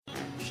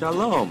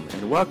Shalom,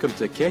 and welcome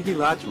to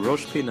Kehilat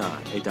Rosh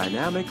Pinah, a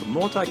dynamic,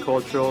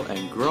 multicultural,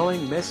 and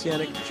growing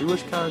Messianic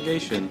Jewish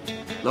congregation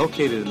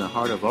located in the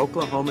heart of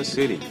Oklahoma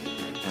City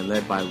and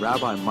led by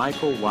Rabbi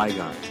Michael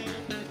Weigand.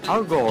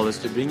 Our goal is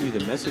to bring you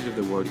the message of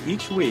the Word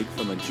each week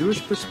from a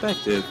Jewish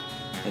perspective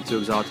and to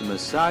exalt the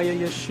Messiah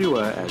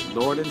Yeshua as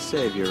Lord and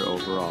Savior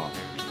over all.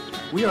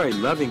 We are a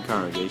loving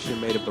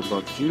congregation made up of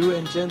both Jew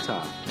and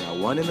Gentile, now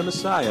one in the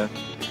Messiah,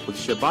 with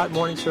Shabbat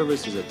morning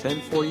services at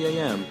 10:40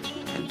 a.m.,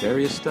 and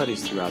various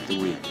studies throughout the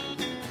week.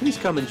 Please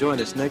come and join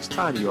us next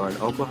time you are in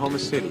Oklahoma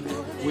City.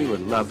 We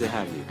would love to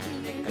have you.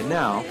 And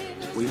now,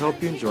 we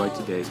hope you enjoyed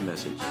today's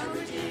message.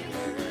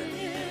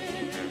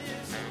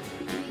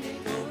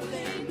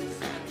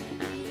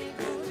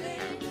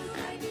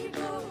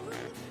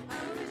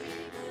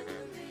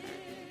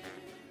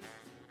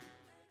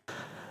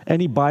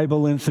 Any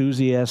Bible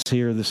enthusiasts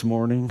here this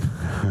morning?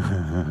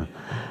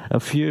 A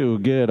few,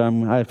 good.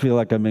 I feel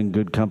like I'm in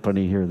good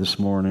company here this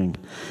morning.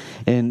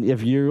 And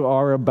if you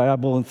are a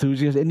Bible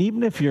enthusiast, and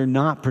even if you're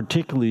not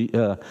particularly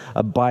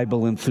a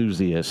Bible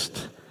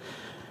enthusiast,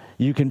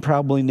 you can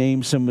probably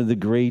name some of the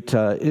great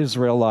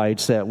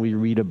Israelites that we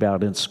read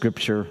about in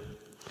Scripture.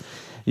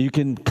 You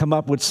can come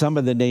up with some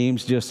of the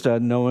names just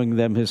knowing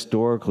them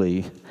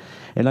historically.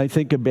 And I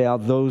think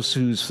about those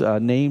whose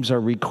names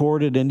are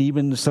recorded, and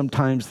even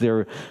sometimes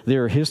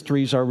their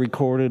histories are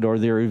recorded, or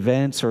their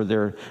events or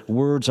their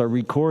words are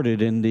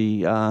recorded in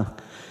the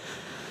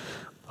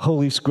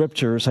Holy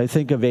Scriptures. I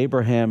think of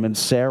Abraham and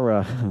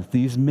Sarah,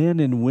 these men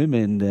and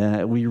women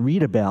that we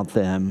read about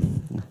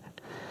them.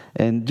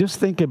 And just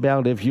think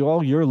about if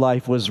all your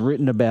life was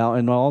written about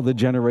and all the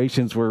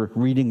generations were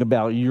reading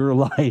about your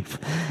life.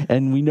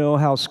 And we know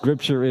how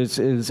Scripture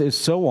is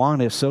so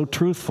honest, so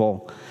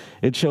truthful.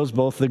 It shows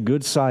both the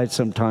good side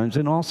sometimes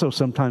and also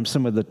sometimes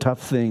some of the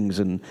tough things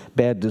and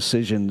bad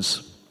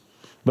decisions.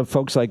 But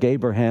folks like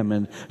Abraham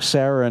and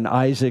Sarah and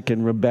Isaac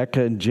and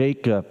Rebekah and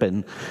Jacob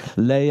and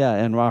Leah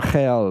and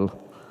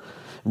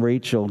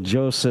Rachel,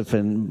 Joseph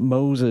and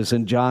Moses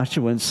and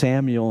Joshua and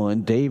Samuel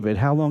and David.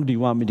 How long do you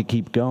want me to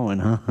keep going,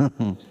 huh?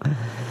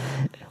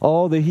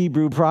 All the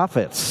Hebrew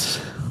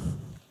prophets.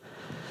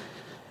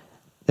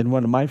 And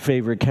one of my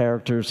favorite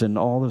characters in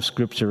all of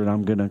Scripture, and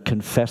I'm going to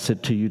confess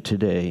it to you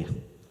today,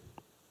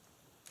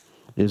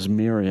 is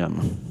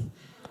Miriam.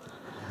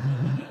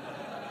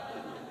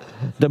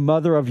 The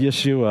mother of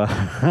Yeshua.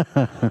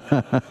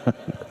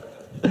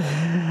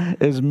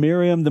 Is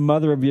Miriam the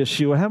mother of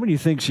Yeshua? How many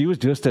think she was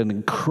just an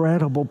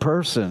incredible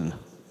person?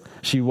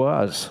 She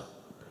was.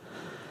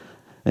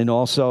 And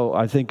also,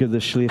 I think of the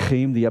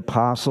Shlichim, the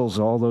apostles,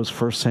 all those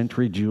first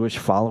century Jewish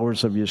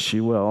followers of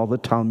Yeshua, all the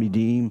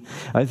Talmidim.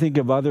 I think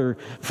of other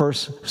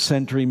first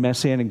century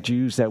Messianic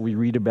Jews that we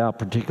read about,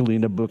 particularly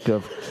in the book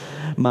of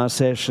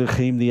Maaseh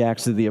Shlichim, the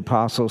Acts of the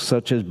Apostles,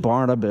 such as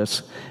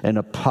Barnabas and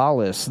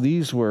Apollos.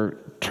 These were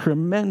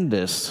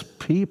tremendous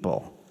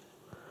people.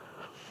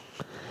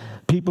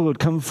 People who had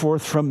come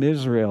forth from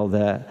Israel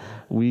that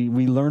we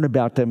learn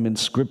about them in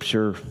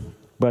Scripture,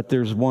 but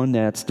there's one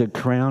that's the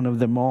crown of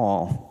them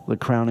all, the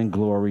crown and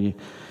glory,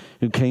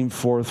 who came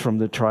forth from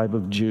the tribe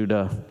of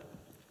Judah.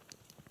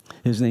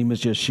 His name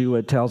is Yeshua.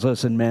 It tells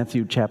us in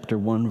Matthew chapter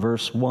 1,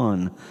 verse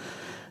 1,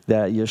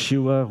 that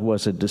Yeshua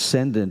was a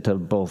descendant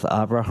of both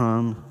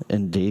Abraham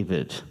and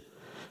David.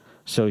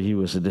 So he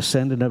was a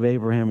descendant of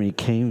Abraham, and he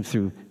came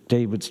through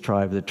David's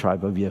tribe, the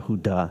tribe of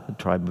Yehudah, the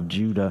tribe of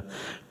Judah.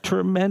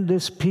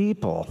 Tremendous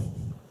people.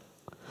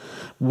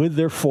 With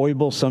their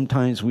foibles,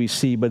 sometimes we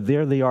see, but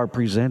there they are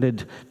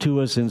presented to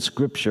us in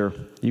Scripture.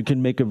 You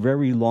can make a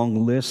very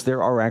long list.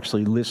 There are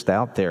actually lists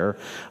out there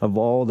of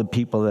all the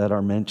people that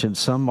are mentioned.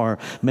 Some are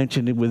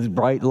mentioned with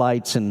bright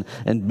lights and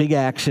big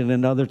action,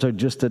 and others are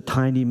just a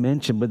tiny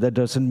mention, but that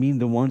doesn't mean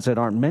the ones that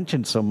aren't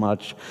mentioned so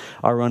much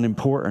are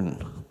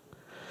unimportant.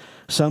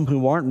 Some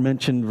who aren't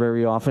mentioned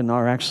very often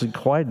are actually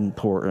quite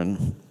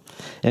important.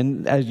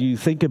 And as you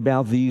think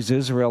about these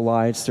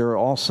Israelites, there are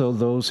also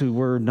those who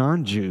were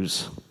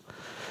non-Jews,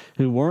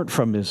 who weren't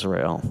from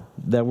Israel,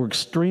 that were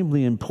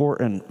extremely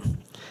important.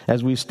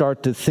 As we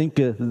start to think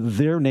of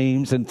their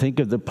names and think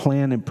of the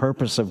plan and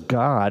purpose of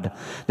God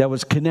that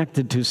was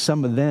connected to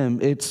some of them,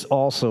 it's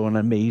also an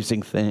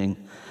amazing thing.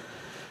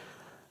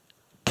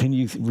 Can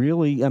you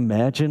really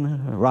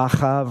imagine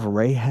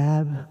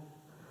Rahab?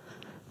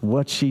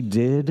 What she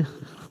did,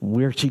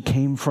 where she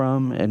came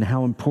from, and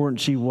how important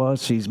she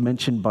was. She's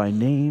mentioned by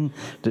name.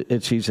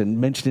 She's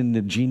mentioned in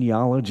the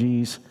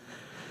genealogies.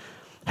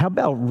 How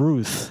about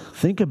Ruth?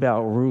 Think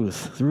about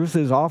Ruth. Ruth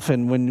is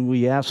often, when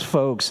we ask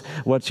folks,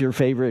 what's your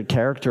favorite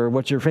character, or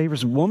what's your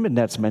favorite woman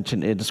that's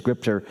mentioned in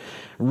Scripture,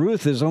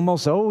 Ruth is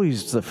almost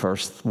always the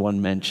first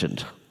one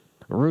mentioned.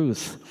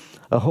 Ruth.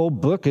 A whole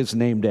book is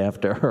named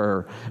after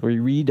her. We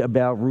read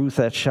about Ruth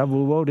at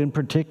Shavuot in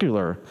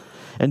particular.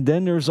 And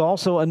then there's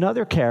also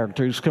another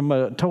character who's from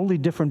a totally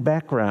different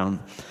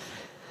background.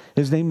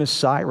 His name is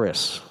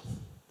Cyrus.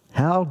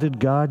 How did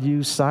God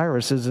use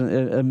Cyrus? It's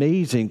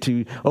amazing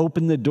to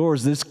open the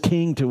doors, this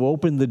king to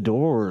open the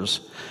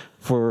doors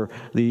for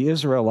the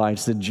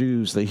Israelites, the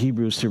Jews, the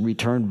Hebrews to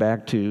return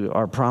back to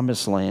our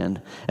promised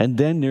land. And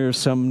then there's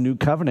some new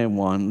covenant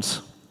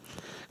ones.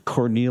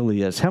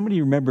 Cornelius. How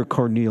many remember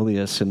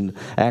Cornelius in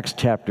Acts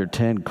chapter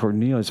 10?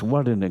 Cornelius,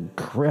 what an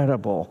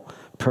incredible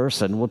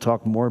person. We'll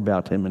talk more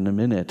about him in a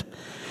minute.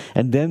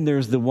 And then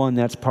there's the one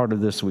that's part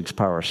of this week's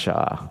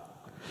parashah.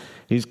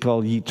 He's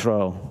called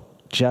Jethro.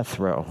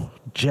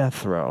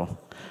 Jethro.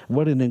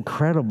 What an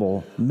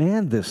incredible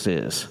man this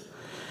is.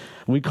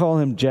 We call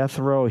him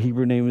Jethro.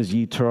 Hebrew name is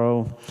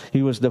Yitro.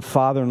 He was the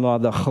father-in-law,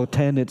 the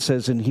Choten, it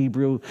says in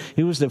Hebrew.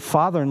 He was the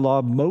father-in-law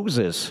of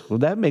Moses. Well,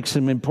 that makes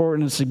him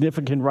important and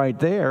significant right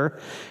there.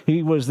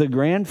 He was the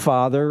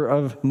grandfather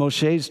of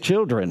Moshe's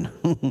children.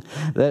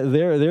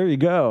 There you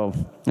go.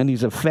 And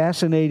he's a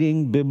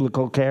fascinating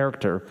biblical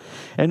character.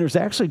 And there's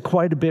actually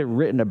quite a bit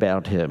written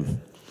about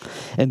him.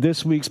 And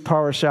this week's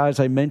parashah, as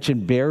I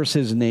mentioned, bears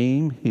his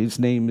name. His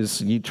name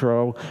is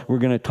Yitro. We're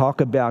going to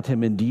talk about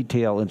him in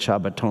detail in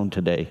Shabbaton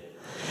today.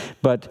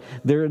 But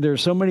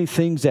there's so many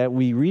things that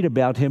we read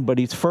about him, but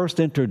he's first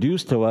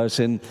introduced to us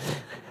in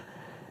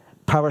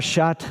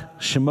Parashat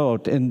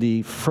Shemot, in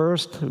the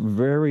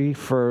very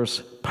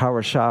first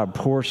parashah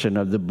portion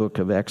of the book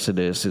of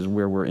Exodus is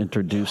where we're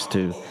introduced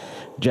to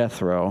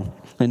Jethro.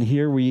 And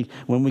here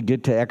when we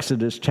get to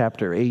Exodus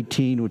chapter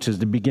 18, which is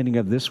the beginning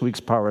of this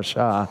week's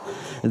parashah,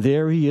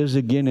 there he is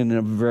again in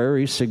a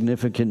very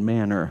significant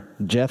manner,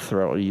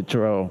 Jethro,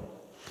 Yitro.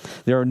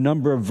 There are a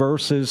number of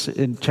verses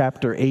in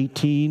chapter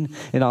 18,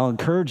 and I'll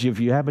encourage you, if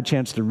you have a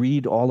chance, to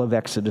read all of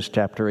Exodus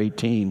chapter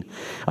 18.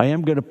 I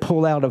am going to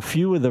pull out a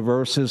few of the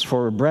verses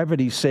for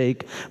brevity's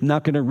sake. I'm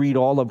not going to read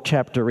all of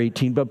chapter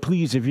 18, but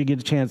please, if you get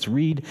a chance,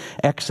 read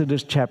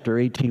Exodus chapter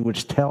 18,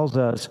 which tells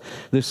us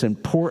this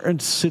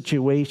important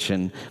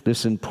situation,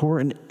 this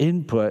important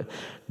input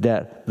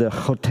that the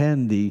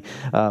Choten, the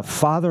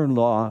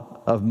father-in-law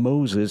of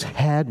Moses,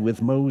 had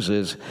with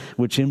Moses,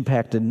 which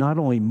impacted not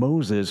only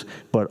Moses,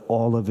 but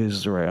all of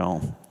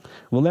Israel.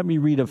 Well, let me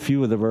read a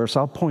few of the verses.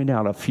 I'll point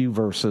out a few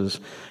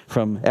verses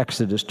from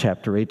Exodus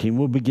chapter 18.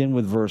 We'll begin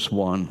with verse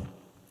 1.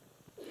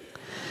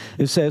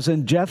 It says,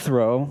 "And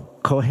Jethro,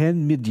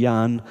 Kohen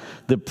Midian,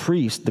 the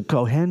priest, the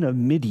Kohen of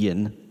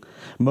Midian,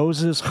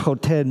 Moses'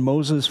 Choten,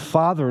 Moses'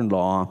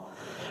 father-in-law,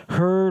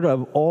 heard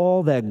of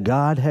all that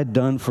God had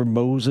done for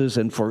Moses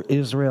and for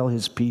Israel,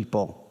 his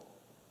people,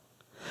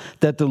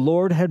 that the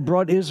Lord had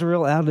brought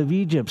Israel out of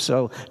Egypt."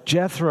 So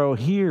Jethro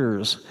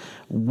hears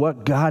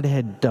what God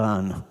had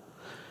done.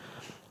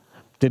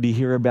 Did he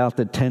hear about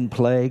the 10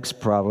 plagues?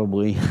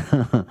 Probably.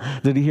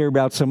 Did he hear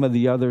about some of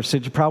the other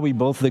situations? Probably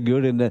both the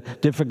good and the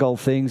difficult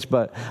things,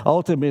 but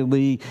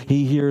ultimately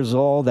he hears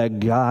all that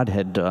God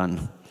had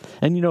done.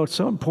 And it's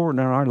so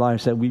important in our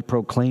lives that we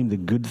proclaim the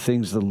good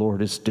things the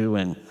Lord is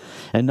doing.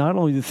 And not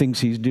only the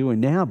things he's doing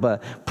now,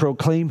 but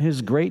proclaim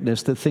his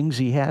greatness, the things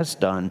he has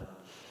done.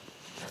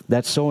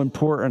 That's so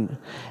important.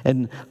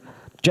 And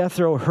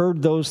Jethro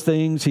heard those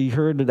things. He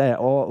heard that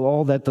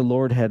all that the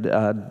Lord had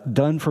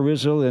done for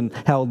Israel and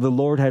how the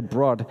Lord had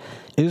brought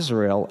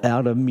Israel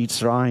out of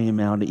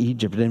Mitzrayim, out of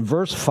Egypt. And in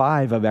verse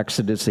 5 of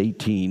Exodus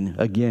 18,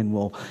 again,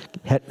 we'll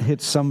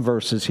hit some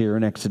verses here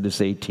in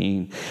Exodus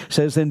 18. It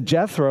says, "And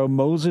Jethro,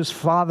 Moses'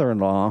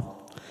 father-in-law,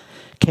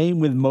 came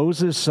with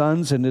Moses'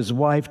 sons and his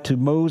wife to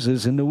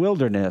Moses in the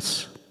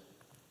wilderness,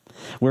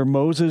 where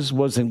Moses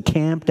was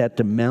encamped at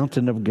the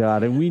mountain of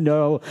God." And we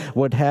know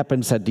what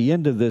happens at the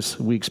end of this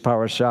week's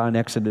parashah in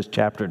Exodus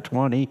chapter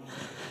 20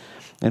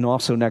 and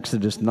also in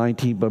Exodus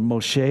 19. But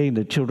Moshe and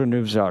the children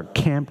of Israel are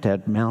camped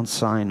at Mount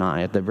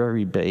Sinai, at the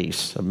very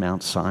base of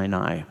Mount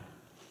Sinai.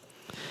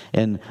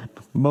 And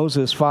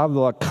Moses'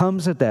 father-in-law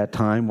comes at that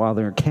time while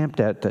they're encamped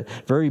at the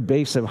very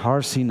base of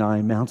Har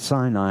Sinai, Mount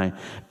Sinai.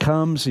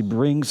 He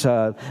brings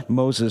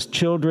Moses'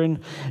 children,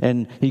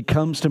 and he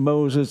comes to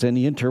Moses and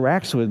he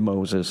interacts with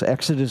Moses.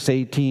 Exodus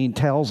 18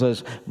 tells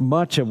us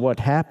much of what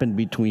happened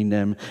between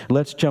them.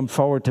 Let's jump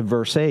forward to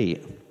verse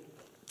 8.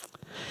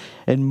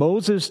 "And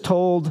Moses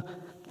told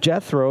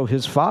Jethro,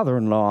 his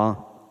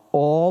father-in-law,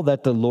 all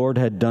that the Lord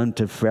had done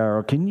to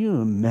Pharaoh." Can you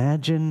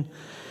imagine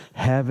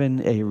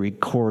having a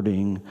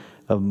recording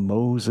of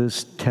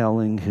Moses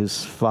telling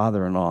his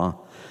father-in-law,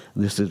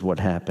 this is what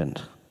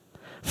happened?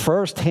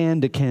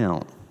 First-hand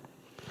account.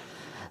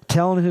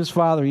 Telling his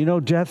father,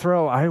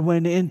 Jethro, I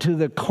went into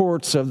the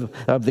courts of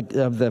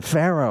the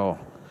Pharaoh,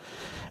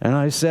 and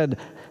I said,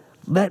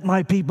 let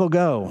my people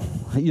go.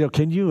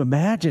 Can you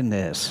imagine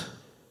this?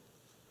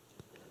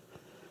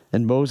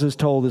 "And Moses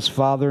told his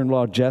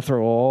father-in-law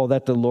Jethro all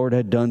that the Lord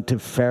had done to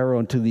Pharaoh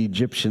and to the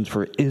Egyptians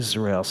for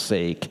Israel's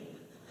sake,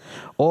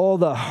 all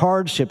the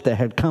hardship that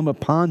had come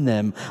upon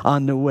them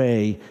on the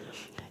way,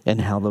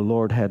 and how the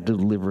Lord had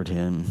delivered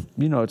him."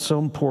 It's so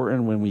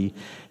important when we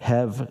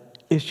have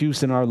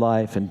issues in our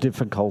life and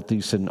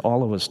difficulties, and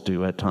all of us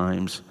do at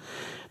times,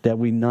 that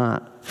we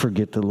not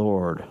forget the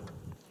Lord.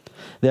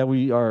 That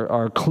we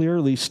are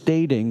clearly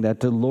stating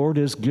that the Lord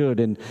is good.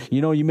 And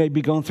you may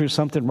be going through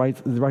something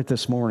right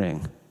this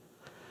morning.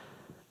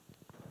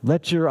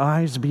 Let your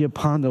eyes be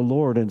upon the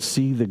Lord and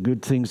see the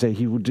good things that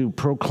he will do.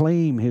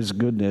 Proclaim his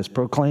goodness.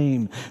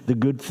 Proclaim the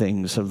good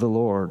things of the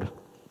Lord.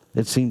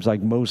 It seems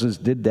like Moses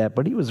did that,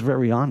 but he was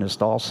very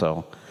honest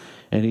also.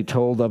 And he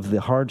told of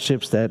the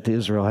hardships that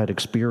Israel had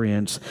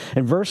experienced.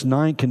 And verse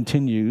 9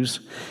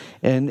 continues.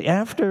 And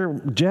after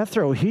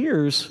Jethro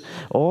hears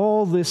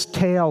all this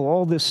tale,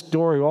 all this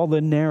story, all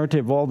the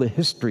narrative, all the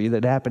history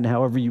that happened,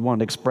 however you want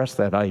to express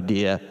that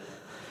idea,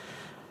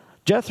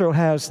 Jethro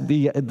has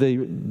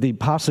the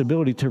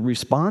possibility to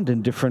respond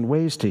in different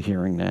ways to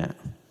hearing that.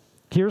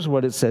 Here's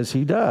what it says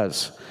he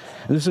does.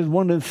 This is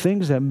one of the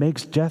things that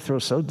makes Jethro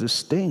so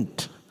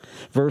distinct.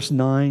 Verse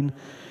 9,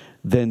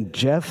 then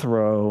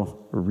Jethro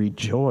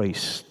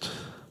rejoiced.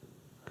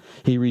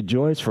 He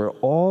rejoiced for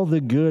all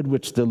the good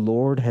which the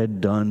Lord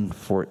had done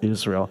for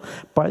Israel.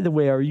 By the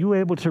way, are you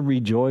able to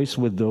rejoice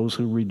with those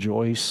who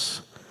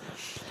rejoice?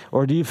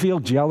 Or do you feel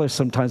jealous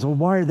sometimes? Well,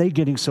 why are they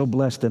getting so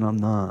blessed and I'm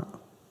not?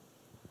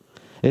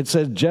 It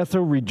says,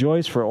 Jethro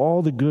rejoiced for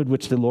all the good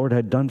which the Lord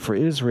had done for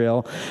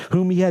Israel,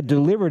 whom he had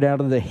delivered out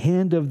of the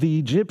hand of the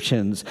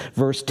Egyptians.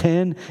 Verse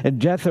 10,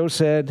 and Jethro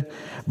said,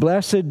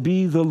 blessed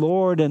be the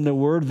Lord, and the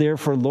word there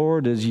for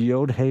Lord is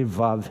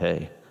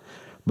Yod-Heh-Vav-Heh.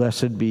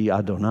 Blessed be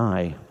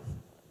Adonai.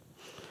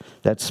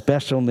 That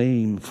special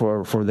name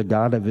for the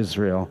God of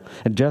Israel.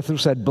 And Jethro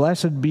said,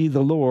 blessed be the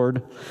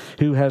Lord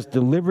who has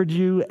delivered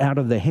you out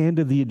of the hand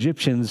of the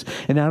Egyptians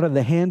and out of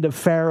the hand of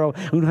Pharaoh,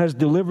 who has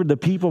delivered the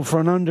people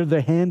from under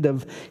the hand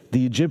of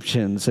the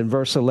Egyptians. In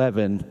verse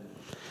 11,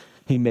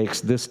 he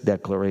makes this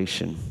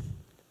declaration.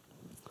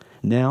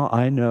 Now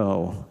I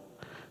know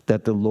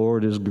that the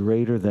Lord is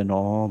greater than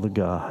all the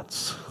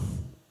gods.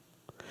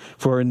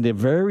 For in the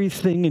very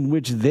thing in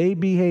which they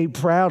behave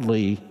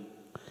proudly,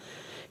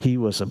 he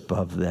was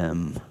above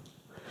them.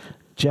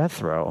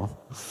 Jethro,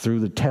 through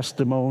the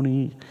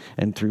testimony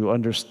and through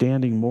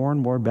understanding more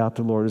and more about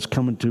the Lord, is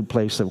coming to a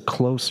place of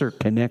closer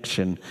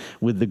connection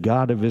with the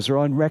God of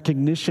Israel and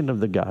recognition of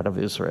the God of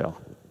Israel.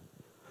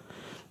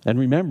 And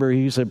remember,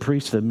 he's a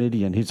priest of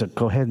Midian. He's a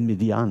Kohen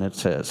Midian, it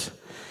says.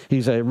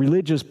 He's a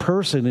religious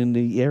person in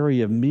the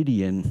area of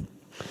Midian.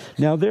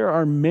 Now, there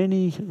are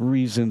many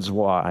reasons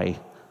why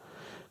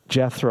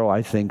Jethro,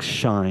 I think,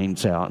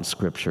 shines out in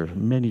Scripture.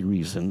 Many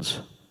reasons.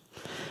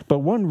 But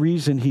one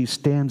reason he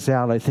stands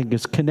out, I think,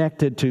 is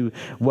connected to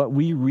what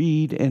we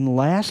read in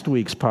last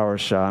week's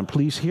parashah. And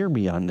please hear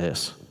me on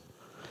this.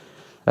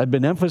 I've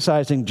been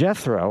emphasizing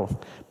Jethro,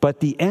 but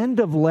the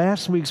end of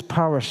last week's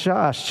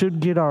parashah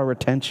should get our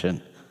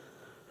attention.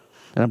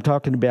 And I'm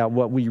talking about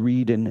what we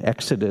read in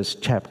Exodus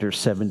chapter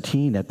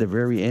 17 at the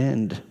very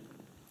end.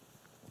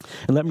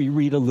 And let me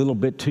read a little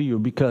bit to you,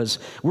 because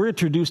we're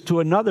introduced to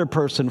another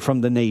person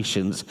from the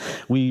nations.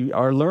 We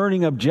are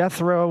learning of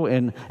Jethro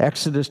in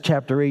Exodus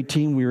chapter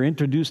 18. We were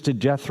introduced to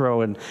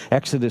Jethro in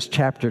Exodus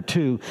chapter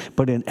 2.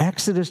 But in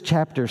Exodus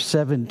chapter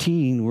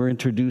 17, we're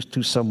introduced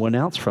to someone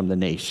else from the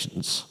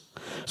nations.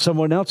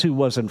 Someone else who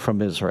wasn't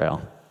from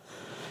Israel.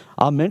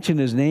 I'll mention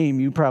his name,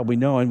 you probably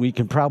know, and we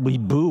can probably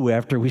boo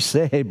after we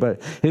say it, but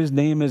his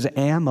name is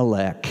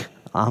Amalek.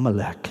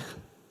 Amalek.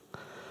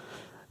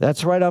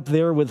 That's right up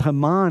there with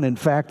Haman. In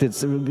fact,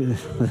 it's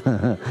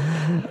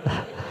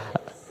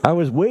I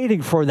was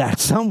waiting for that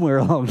somewhere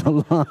along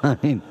the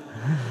line.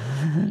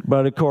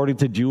 But according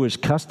to Jewish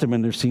custom,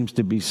 and there seems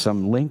to be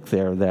some link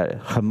there,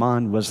 that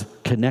Haman was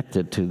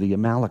connected to the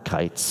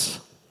Amalekites.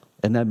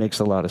 And that makes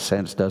a lot of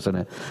sense, doesn't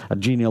it?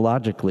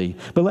 Genealogically.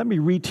 But let me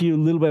read to you a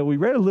little bit. We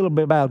read a little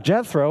bit about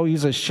Jethro.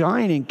 He's a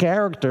shining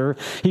character.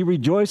 He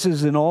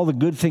rejoices in all the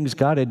good things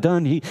God had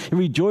done. He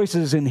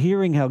rejoices in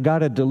hearing how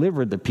God had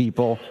delivered the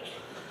people.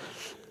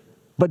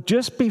 But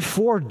just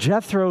before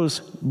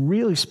Jethro's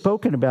really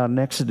spoken about in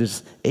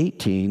Exodus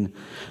 18,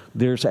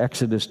 there's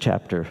Exodus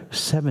chapter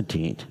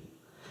 17.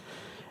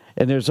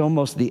 And there's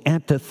almost the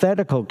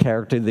antithetical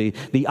character,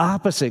 the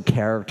opposite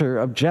character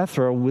of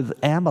Jethro with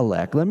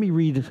Amalek. Let me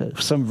read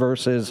some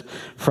verses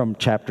from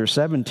chapter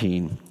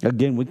 17.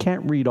 Again, we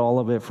can't read all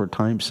of it for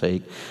time's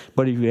sake,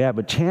 but if you have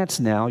a chance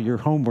now, your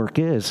homework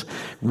is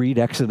read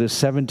Exodus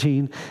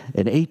 17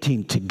 and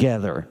 18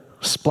 together.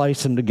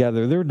 Splice them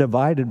together. They're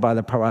divided by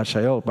the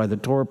parashayot, by the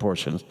Torah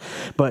portions.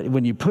 But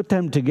when you put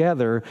them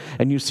together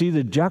and you see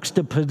the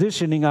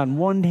juxtapositioning on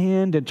one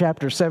hand in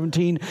chapter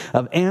 17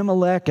 of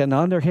Amalek and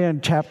on the other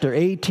hand chapter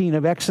 18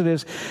 of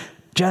Exodus,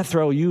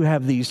 Jethro, you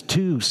have these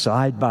two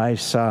side by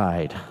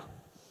side.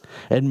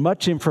 And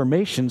much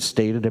information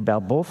stated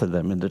about both of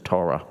them in the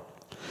Torah.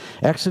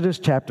 Exodus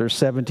chapter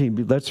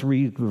 17, let's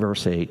read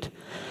verse 8.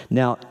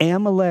 Now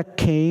Amalek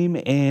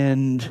came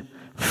and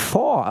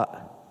fought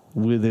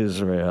with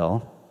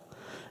Israel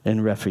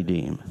and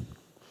Rephidim.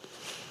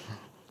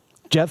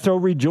 Jethro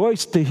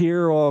rejoiced to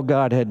hear all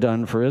God had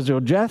done for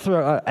Israel.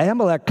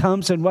 Amalek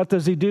comes, and what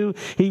does he do?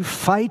 He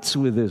fights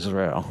with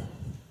Israel.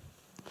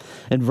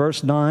 In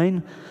verse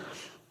 9,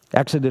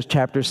 Exodus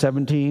chapter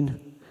 17,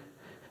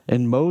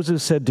 and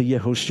Moses said to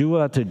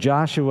Yehoshua, to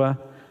Joshua,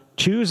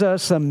 choose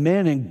us some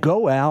men and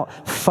go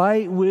out,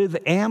 fight with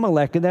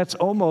Amalek. And that's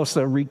almost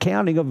a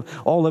recounting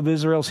of all of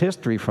Israel's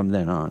history from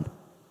then on.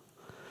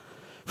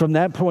 From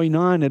that point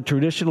on, in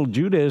traditional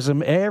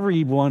Judaism,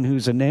 everyone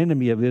who's an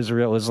enemy of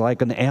Israel is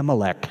like an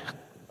Amalek.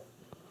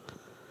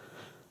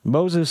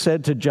 Moses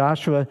said to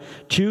Joshua,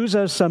 "Choose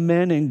us some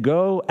men and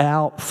go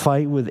out,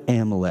 fight with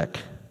Amalek.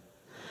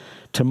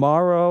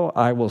 Tomorrow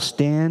I will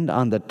stand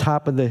on the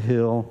top of the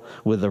hill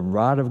with the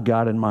rod of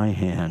God in my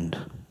hand."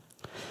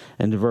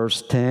 And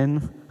verse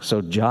 10,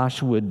 so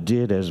Joshua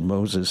did as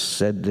Moses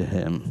said to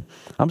him.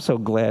 I'm so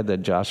glad that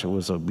Joshua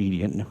was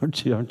obedient,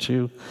 aren't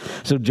you?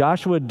 So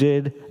Joshua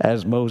did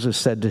as Moses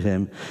said to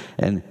him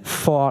and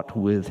fought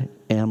with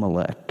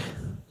Amalek.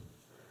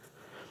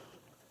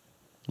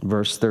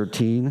 Verse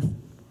 13.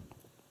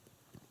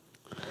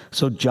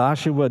 So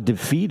Joshua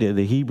defeated,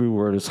 the Hebrew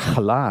word is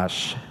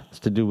halash. It's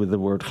to do with the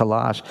word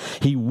halash.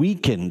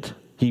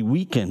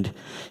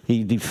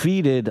 He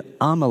defeated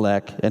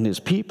Amalek and his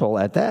people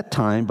at that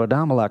time, but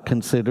Amalek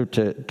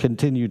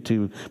continued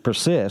to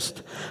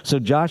persist. So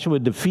Joshua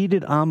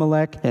defeated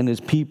Amalek and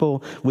his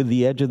people with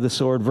the edge of the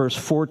sword. Verse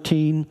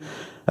 14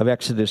 of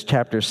Exodus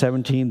chapter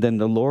 17, then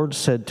the Lord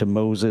said to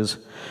Moses,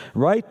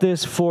 "Write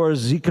this for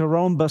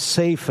Zikaron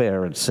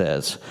B'Sefer," it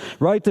says.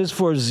 "Write this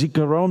for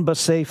Zikaron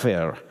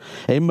B'Sefer,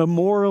 a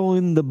memorial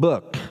in the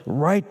book.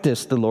 Write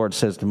this," the Lord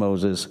says to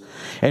Moses,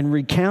 "and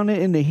recount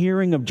it in the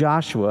hearing of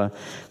Joshua,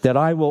 that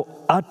I will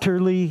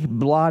utterly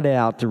blot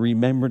out the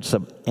remembrance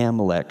of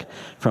Amalek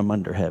from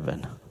under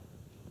heaven."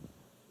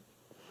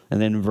 And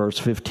then in verse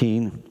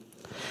 15,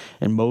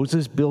 and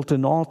Moses built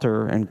an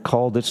altar and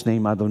called its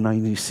name Adonai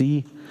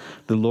Nisi.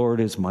 The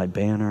Lord is my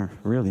banner.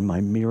 Really,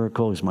 my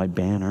miracle is my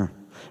banner.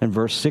 And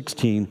verse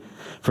 16,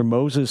 for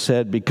Moses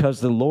said,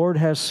 because the Lord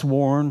has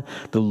sworn,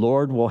 the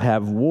Lord will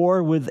have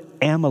war with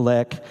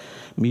Amalek,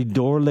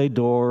 midor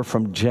ledor,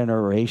 from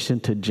generation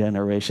to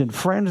generation.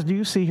 Friends, do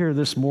you see here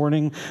this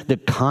morning the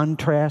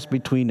contrast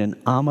between an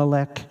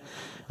Amalek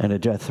and a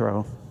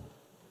Jethro?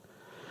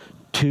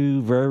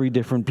 Two very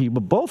different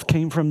people. Both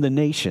came from the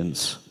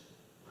nations.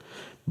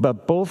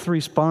 But both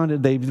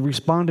responded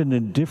in a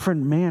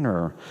different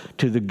manner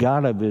to the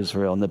God of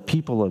Israel and the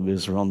people of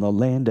Israel and the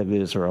land of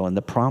Israel and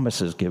the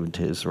promises given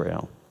to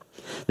Israel.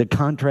 The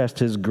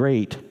contrast is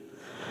great.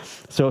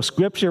 So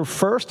Scripture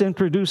first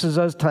introduces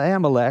us to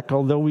Amalek,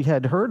 although we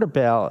had heard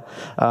about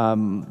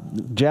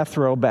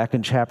Jethro back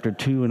in chapter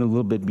 2 and a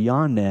little bit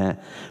beyond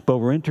that. But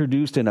we're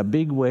introduced in a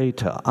big way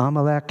to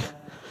Amalek.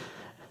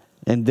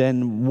 And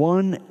then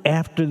one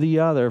after the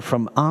other,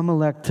 from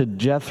Amalek to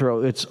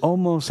Jethro, it's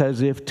almost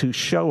as if to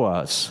show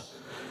us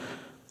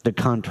the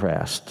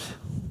contrast.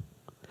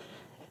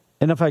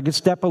 And if I could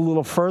step a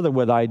little further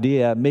with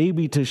idea,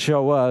 maybe to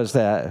show us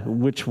that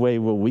which way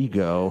will we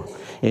go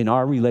in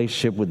our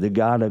relationship with the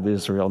God of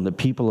Israel and the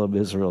people of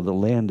Israel, the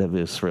land of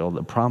Israel,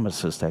 the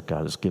promises that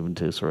God has given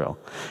to Israel.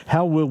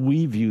 How will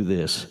we view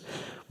this?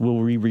 Will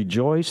we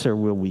rejoice or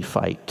will we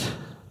fight?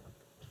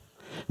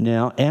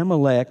 Now,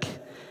 Amalek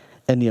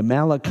and the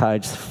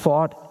Amalekites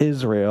fought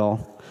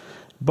Israel,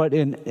 but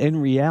in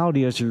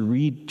reality, as you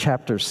read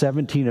chapter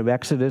 17 of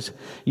Exodus,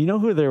 you know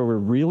who they were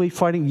really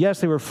fighting? Yes,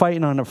 they were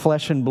fighting on a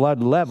flesh and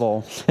blood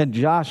level, and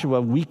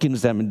Joshua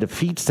weakens them and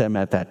defeats them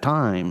at that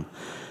time.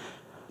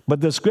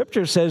 But the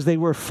Scripture says they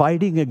were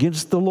fighting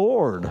against the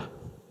Lord.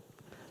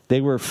 They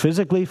were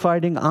physically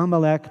fighting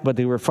Amalek, but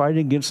they were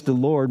fighting against the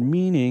Lord,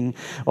 meaning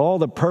all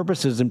the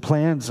purposes and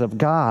plans of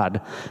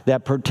God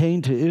that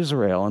pertain to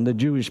Israel and the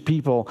Jewish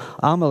people,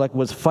 Amalek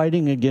was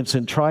fighting against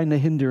and trying to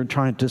hinder and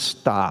trying to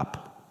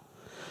stop.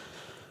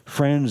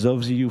 Friends,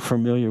 those of you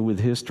familiar with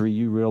history,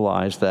 you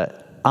realize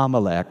that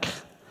Amalek,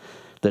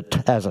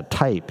 that as a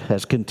type,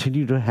 has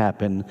continued to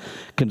happen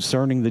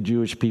concerning the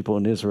Jewish people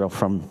in Israel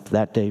from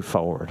that day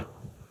forward.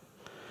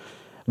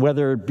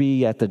 Whether it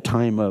be at the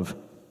time of,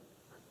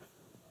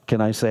 can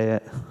I say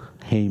it?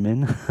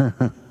 Haman.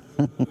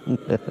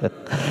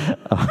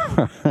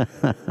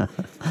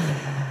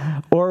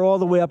 Or all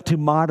the way up to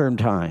modern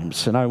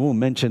times. And I won't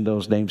mention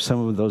those names.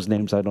 Some of those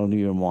names I don't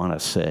even want to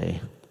say.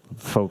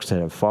 Folks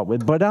that have fought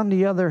with. But on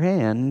the other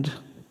hand,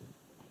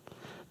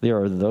 there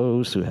are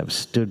those who have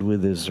stood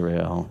with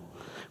Israel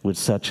with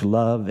such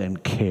love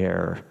and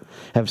care,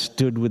 have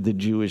stood with the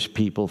Jewish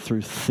people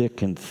through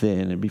thick and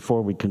thin. And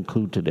before we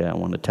conclude today, I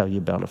want to tell you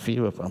about a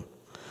few of them.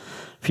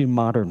 A few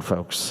modern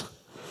folks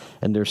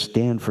and their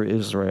stand for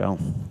Israel.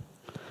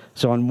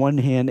 So on one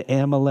hand,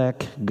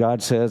 Amalek,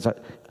 God says,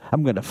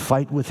 I'm going to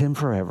fight with him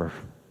forever.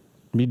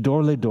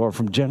 Midor ledor,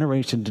 from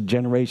generation to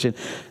generation,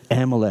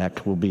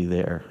 Amalek will be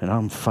there, and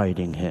I'm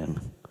fighting him.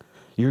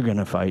 You're going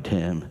to fight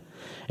him.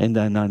 And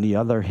then on the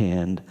other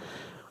hand,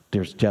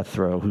 there's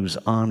Jethro, who's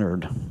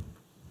honored.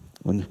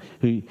 When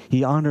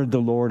he honored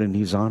the Lord, and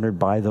he's honored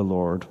by the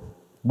Lord.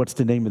 What's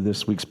the name of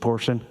this week's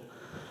portion?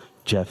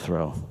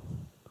 Jethro.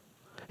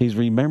 He's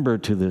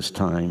remembered to this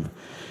time.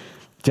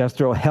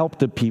 Jethro helped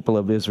the people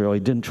of Israel. He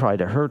didn't try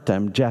to hurt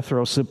them.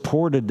 Jethro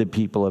supported the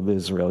people of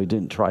Israel. He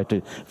didn't try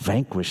to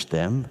vanquish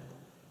them.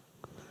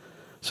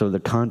 So the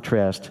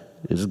contrast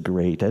is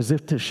great, as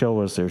if to show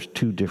us there's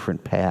two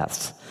different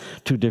paths,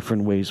 two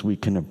different ways we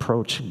can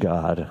approach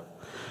God,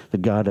 the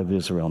God of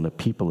Israel and the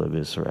people of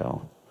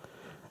Israel,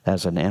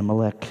 as an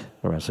Amalek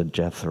or as a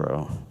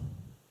Jethro.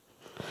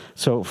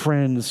 So,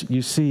 friends,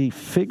 you see,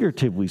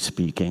 figuratively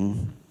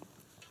speaking,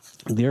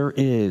 there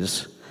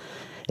is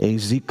a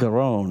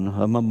zikaron,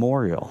 a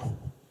memorial.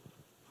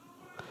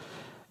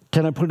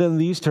 Can I put it in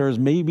these terms?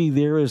 Maybe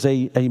there is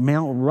a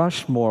Mount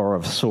Rushmore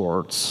of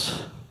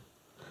sorts.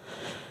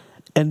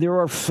 And there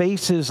are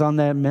faces on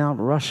that Mount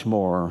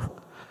Rushmore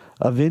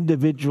of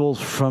individuals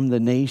from the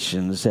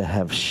nations that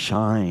have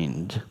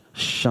shined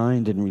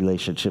in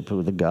relationship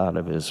with the God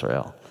of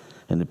Israel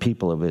and the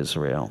people of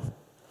Israel.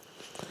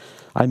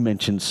 I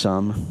mentioned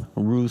some.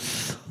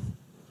 Ruth,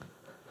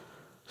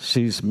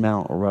 she's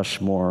Mount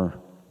Rushmore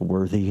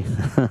worthy.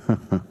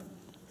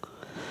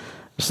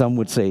 Some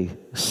would say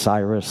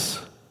Cyrus,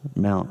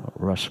 Mount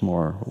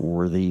Rushmore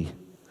worthy.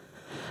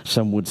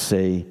 Some would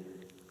say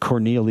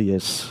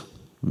Cornelius,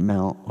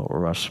 Mount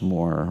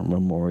Rushmore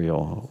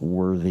memorial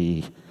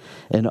worthy,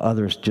 and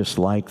others just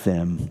like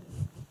them.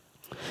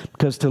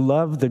 Because to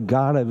love the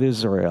God of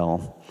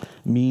Israel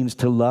means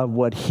to love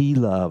what he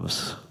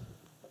loves.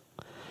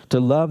 To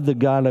love the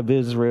God of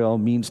Israel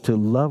means to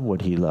love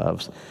what he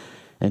loves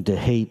and to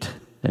hate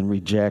and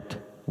reject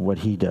what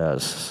he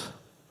does.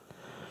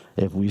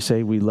 If we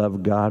say we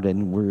love God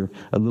and we're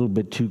a little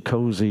bit too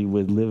cozy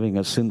with living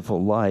a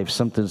sinful life,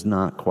 something's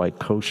not quite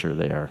kosher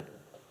there.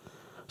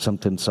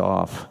 Something's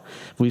off.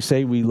 If we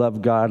say we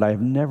love God, I've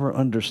never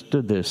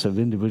understood this, of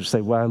individuals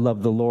say, well, I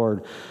love the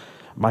Lord.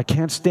 I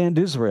can't stand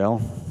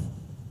Israel.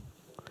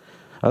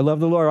 I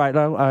love the Lord.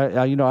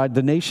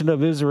 The nation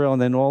of Israel,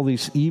 and then all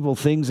these evil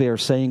things they are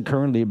saying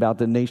currently about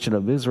the nation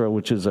of Israel,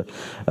 which is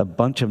a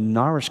bunch of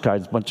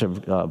narishkeit, a bunch of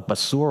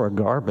basura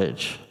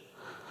garbage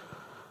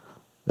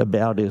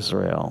about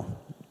Israel.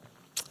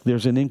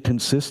 There's an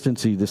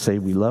inconsistency to say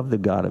we love the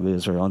God of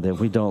Israel and that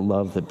we don't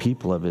love the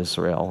people of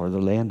Israel or the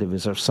land of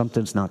Israel.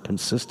 Something's not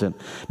consistent.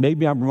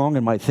 Maybe I'm wrong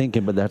in my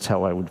thinking, but that's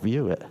how I would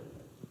view it.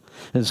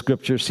 And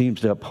Scripture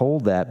seems to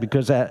uphold that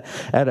because at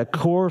a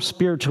core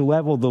spiritual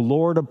level, the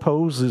Lord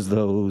opposes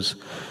those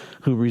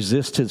who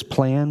resist his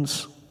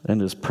plans and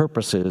his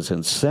purposes.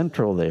 And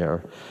central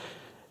there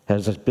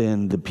has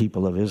been the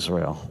people of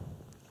Israel,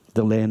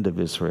 the land of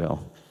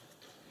Israel,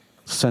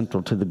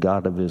 central to the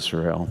God of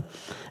Israel.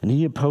 And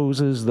he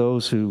opposes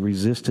those who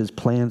resist his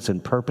plans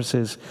and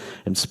purposes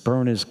and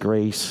spurn his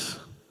grace,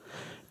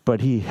 but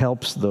he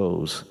helps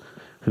those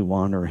who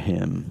honor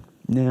him.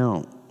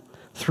 Now,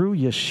 through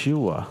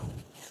Yeshua,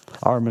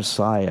 our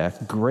Messiah,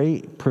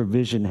 great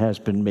provision has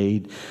been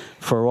made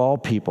for all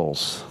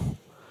peoples,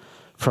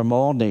 from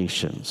all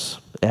nations.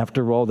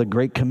 After all, the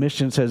Great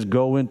Commission says,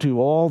 go into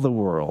all the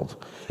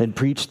world and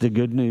preach the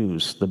good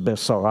news, the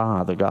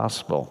Besarah, the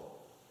gospel.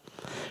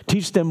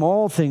 Teach them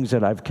all things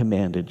that I've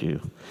commanded you.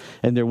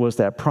 And there was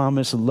that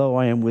promise, lo,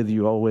 I am with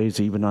you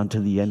always, even unto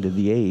the end of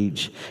the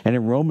age. And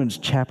in Romans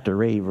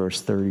chapter 8,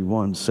 verse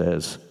 31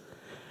 says,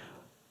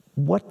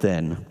 what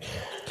then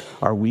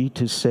are we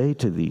to say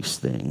to these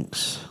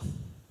things?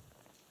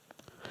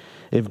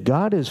 If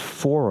God is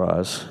for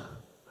us,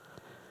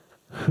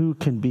 who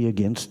can be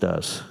against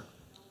us?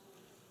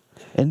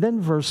 And then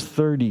verse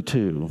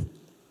 32.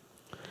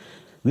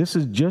 This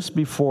is just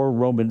before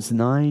Romans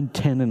 9,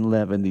 10, and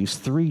 11, these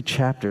three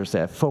chapters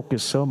that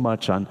focus so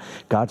much on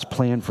God's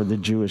plan for the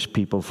Jewish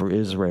people, for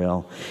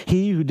Israel.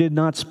 He who did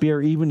not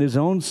spare even his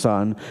own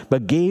son,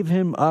 but gave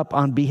him up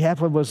on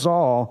behalf of us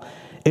all,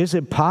 is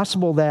it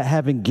possible that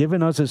having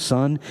given us his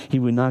son, he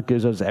would not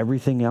give us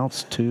everything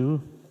else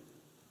too?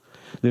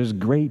 There's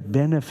great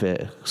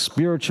benefit,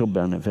 spiritual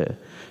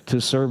benefit, to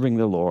serving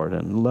the Lord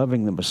and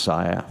loving the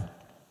Messiah.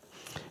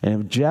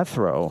 And if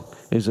Jethro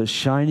is a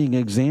shining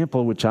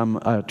example, which I'm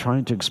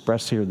trying to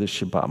express here this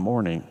Shabbat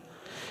morning,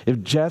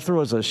 if Jethro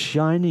is a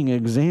shining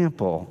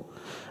example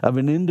of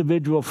an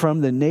individual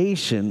from the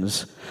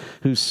nations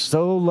who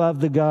so loved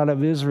the God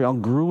of Israel,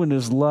 grew in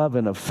his love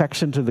and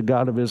affection to the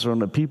God of Israel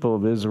and the people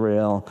of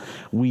Israel,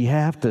 we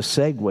have to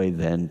segue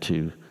then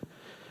to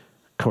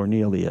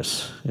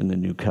Cornelius in the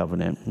New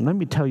Covenant. And let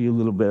me tell you a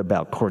little bit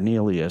about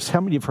Cornelius.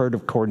 How many have heard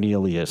of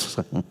Cornelius?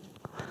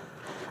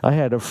 I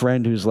had a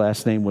friend whose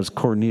last name was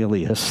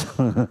Cornelius.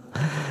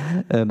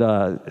 And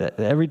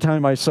every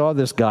time I saw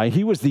this guy,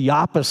 he was the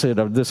opposite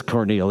of this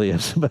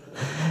Cornelius. But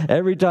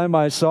every time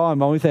I saw him,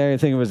 the only thing I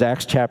think of was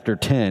Acts chapter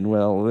 10.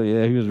 Well,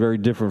 yeah, he was very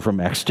different from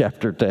Acts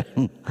chapter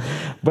 10.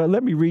 But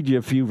let me read you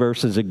a few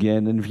verses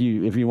again. And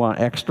if you want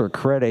extra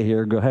credit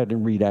here, go ahead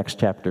and read Acts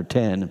chapter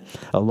 10,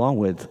 along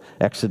with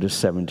Exodus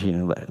 17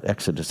 and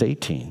Exodus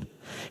 18.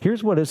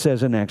 Here's what it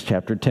says in Acts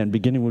chapter 10,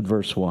 beginning with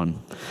verse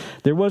 1.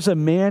 There was a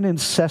man in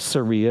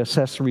Caesarea.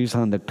 Caesarea's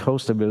on the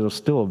coast of Israel,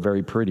 still a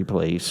very pretty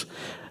place.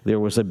 There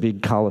was a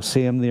big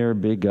Colosseum there, a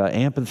big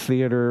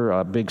amphitheater,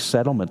 a big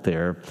settlement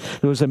there.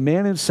 There was a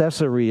man in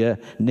Caesarea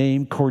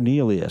named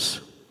Cornelius,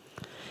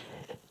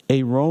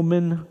 a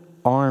Roman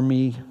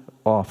army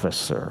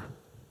officer,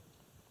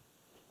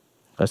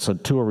 a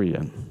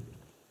centurion,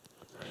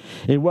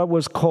 in what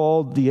was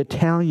called the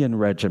Italian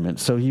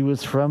regiment. So he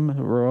was from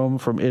Rome,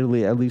 from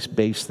Italy, at least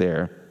based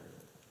there.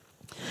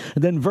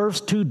 And then verse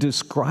 2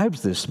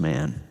 describes this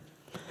man.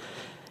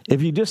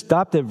 If you just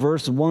stopped at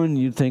verse 1,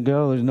 you'd think,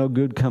 oh, there's no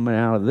good coming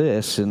out of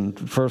this. In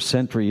first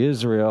century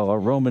Israel, a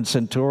Roman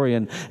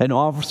centurion, an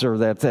officer,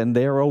 and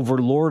they're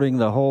overlording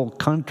the whole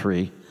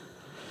country.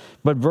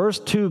 But verse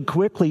 2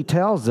 quickly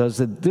tells us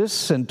that this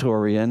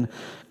centurion,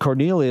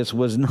 Cornelius,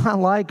 was not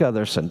like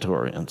other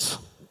centurions.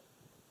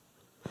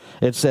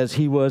 It says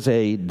he was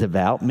a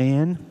devout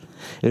man.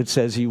 It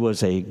says he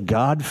was a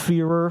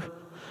God-fearer.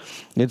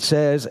 It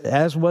says,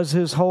 as was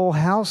his whole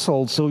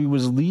household, so he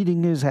was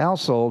leading his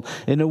household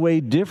in a way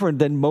different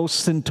than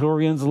most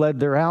centurions led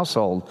their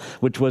household,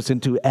 which was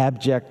into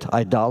abject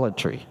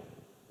idolatry.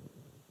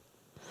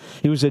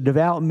 He was a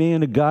devout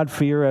man, a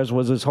God-fearer, as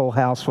was his whole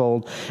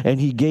household, and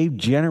he gave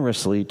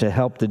generously to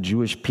help the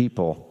Jewish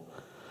people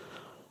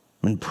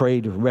and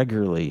prayed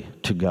regularly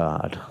to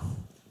God.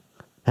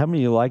 How many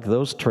of you like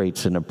those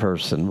traits in a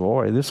person?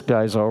 Boy, this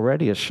guy's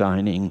already a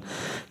shining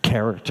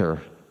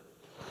character.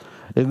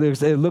 It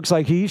looks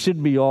like he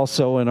should be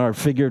also in our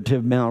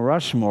figurative Mount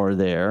Rushmore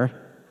there.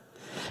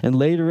 And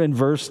later in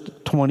verse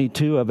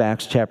 22 of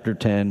Acts chapter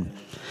 10,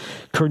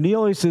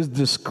 Cornelius is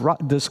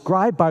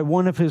described by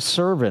one of his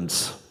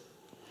servants.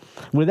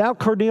 Without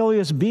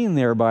Cornelius being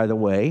there, by the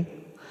way,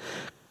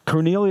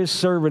 Cornelius'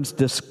 servants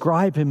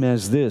describe him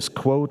as this,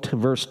 quote,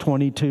 verse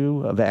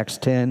 22 of Acts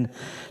 10,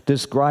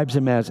 describes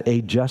him as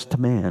a just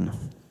man,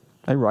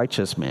 a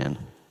righteous man,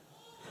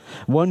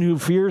 one who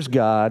fears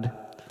God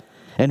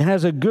and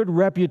has a good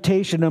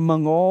reputation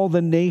among all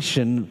the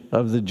nation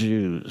of the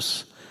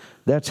Jews.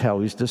 That's how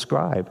he's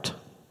described.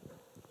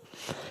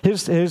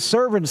 His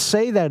servants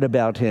say that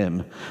about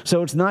him.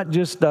 So it's not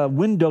just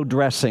window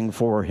dressing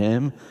for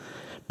him,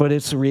 but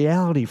it's a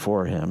reality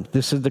for him.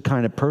 This is the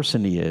kind of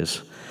person he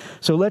is.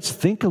 So let's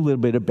think a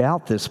little bit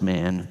about this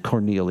man,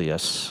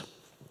 Cornelius,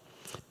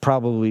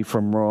 probably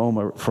from Rome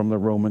or from the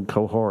Roman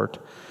cohort,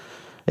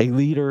 a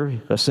leader,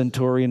 a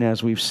centurion,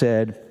 as we've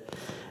said.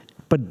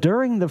 But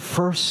during the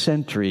first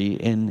century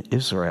in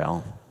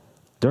Israel,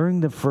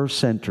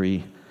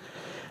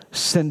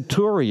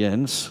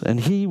 centurions, and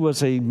he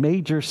was a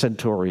major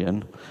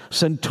centurion.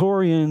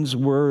 Centurions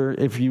were,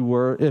 if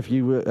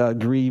you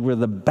agree, were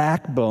the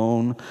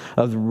backbone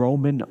of the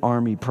Roman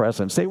army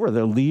presence. They were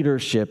the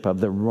leadership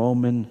of the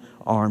Roman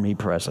army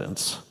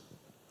presence.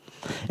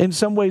 In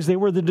some ways, they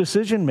were the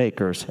decision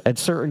makers.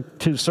 To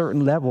a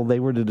certain level, they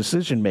were the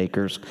decision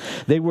makers.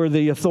 They were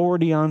the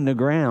authority on the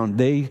ground.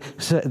 They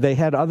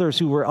had others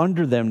who were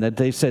under them that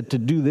they said to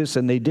do this,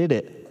 and they did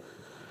it.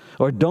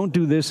 Or don't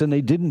do this, and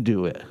they didn't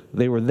do it.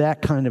 They were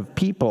that kind of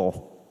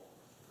people.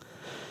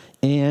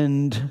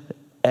 And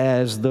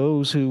as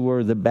those who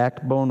were the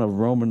backbone of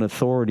Roman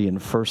authority in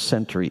first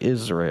century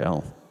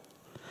Israel,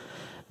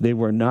 they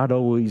were not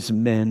always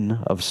men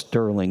of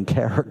sterling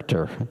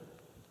character.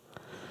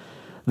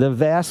 The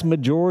vast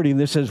majority, and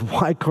this is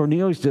why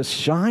Cornelius just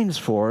shines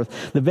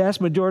forth, the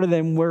vast majority of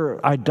them were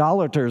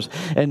idolaters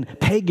and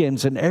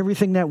pagans and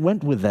everything that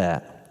went with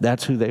that.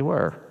 That's who they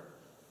were.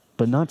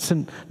 But not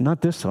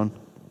this one,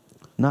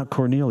 not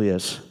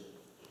Cornelius.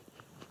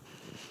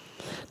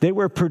 They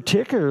were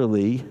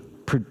particularly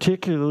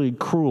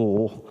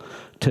cruel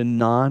to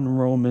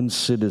non-Roman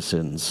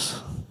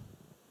citizens.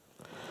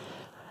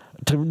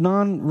 To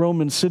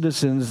non-Roman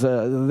citizens,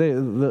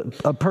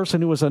 a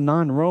person who was a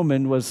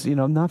non-Roman was,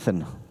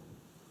 nothing.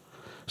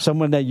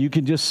 Someone that you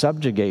could just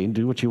subjugate and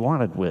do what you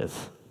wanted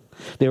with.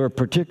 They were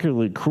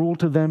particularly cruel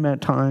to them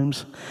at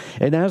times.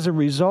 And as a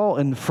result,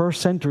 in first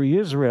century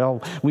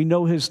Israel, we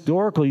know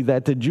historically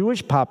that the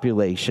Jewish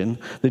population,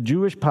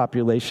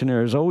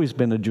 there has always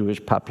been a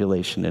Jewish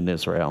population in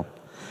Israel.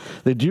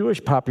 The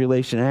Jewish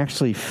population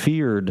actually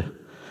feared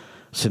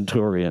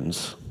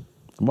centurions,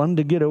 wanted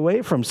to get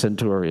away from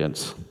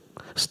centurions.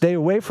 Stay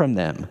away from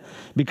them,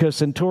 because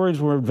centurions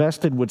were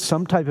invested with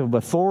some type of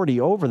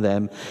authority over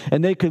them,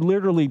 and they could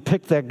literally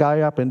pick that guy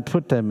up and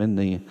put them in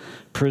the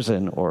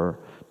prison or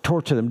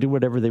torture them, do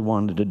whatever they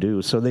wanted to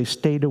do. So they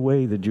stayed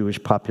away, the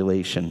Jewish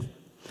population.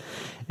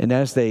 And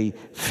as they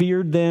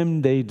feared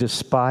them, they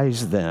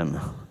despised them.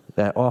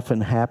 That often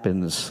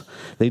happens.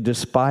 They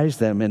despised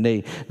them, and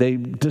they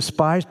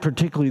despised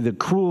particularly the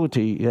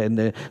cruelty and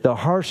the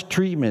harsh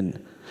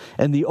treatment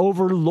and the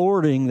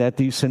overlording that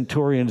these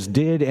centurions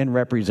did and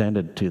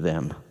represented to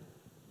them.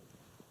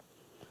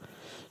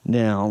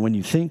 Now, when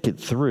you think it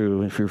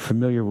through, if you're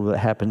familiar with what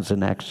happens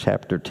in Acts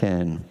chapter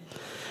 10,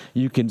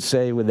 you can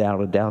say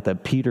without a doubt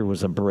that Peter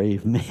was a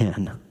brave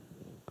man.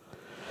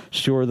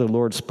 Sure, the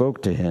Lord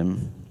spoke to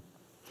him,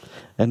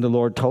 and the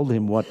Lord told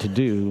him what to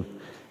do,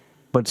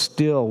 but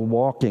still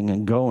walking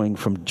and going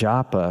from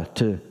Joppa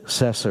to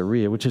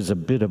Caesarea, which is a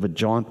bit of a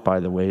jaunt,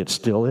 by the way, it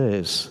still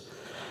is.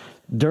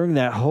 During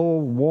that whole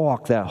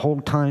walk, that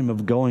whole time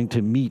of going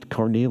to meet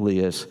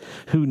Cornelius,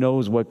 who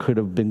knows what could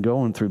have been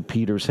going through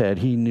Peter's head?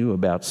 He knew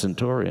about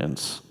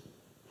centurions.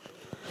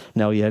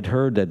 Now he had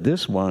heard that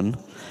this one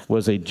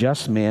was a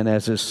just man,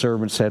 as his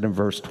servant said in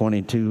verse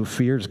 22, who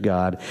fears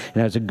God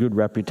and has a good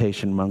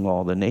reputation among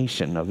all the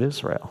nation of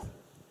Israel.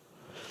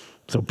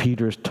 So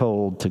Peter's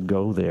told to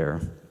go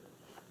there.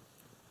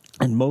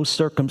 In most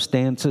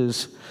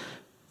circumstances,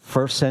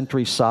 First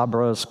century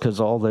Sabras, because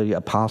all the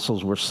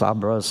apostles were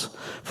Sabras.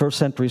 First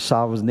century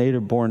Sabras,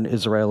 native-born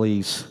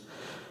Israelis.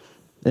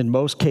 In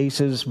most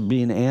cases,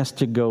 being asked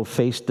to go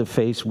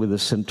face-to-face with a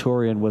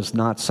centurion was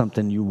not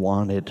something you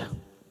wanted.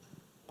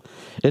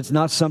 It's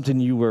not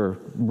something you were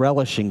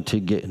relishing to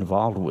get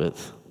involved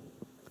with.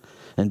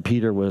 And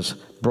Peter was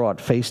brought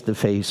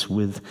face-to-face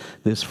with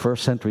this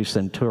first-century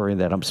centurion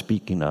that I'm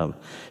speaking of,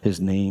 his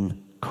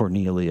name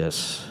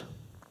Cornelius.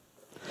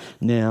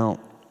 Now,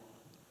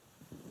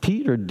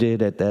 Peter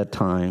did at that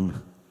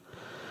time,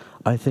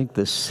 I think,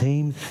 the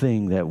same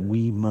thing that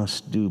we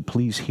must do.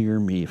 Please hear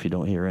me if you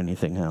don't hear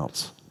anything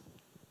else.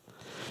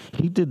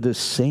 He did the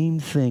same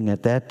thing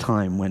at that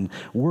time when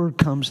word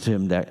comes to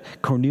him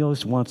that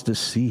Cornelius wants to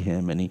see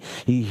him, and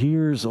he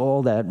hears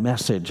all that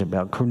message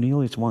about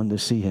Cornelius wanting to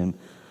see him.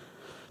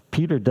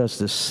 Peter does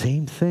the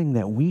same thing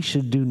that we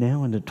should do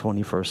now in the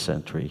 21st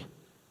century.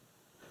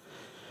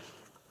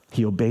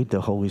 He obeyed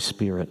the Holy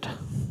Spirit.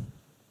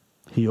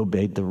 He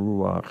obeyed the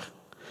Ruach.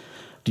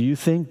 Do you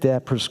think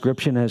that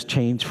prescription has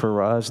changed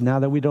for us now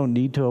that we don't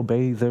need to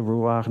obey the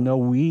Ruach? No,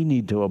 we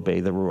need to obey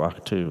the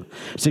Ruach too.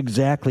 It's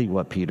exactly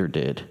what Peter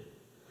did.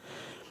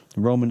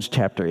 Romans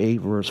chapter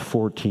 8, verse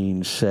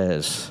 14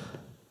 says,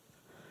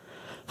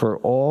 "For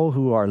all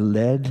who are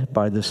led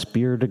by the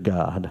Spirit of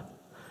God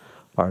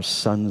are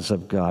sons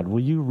of God." Will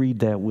you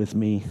read that with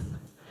me?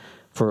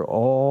 For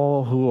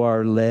all who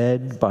are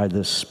led by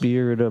the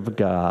Spirit of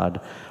God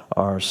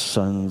are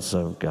sons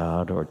of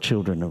God, or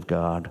children of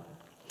God.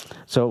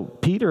 So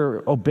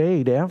Peter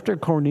obeyed after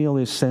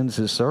Cornelius sends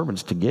his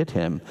servants to get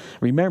him.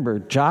 Remember,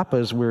 Joppa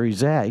is where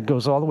he's at. He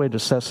goes all the way to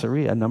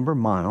Caesarea, a number of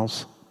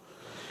miles.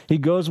 He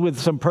goes with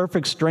some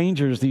perfect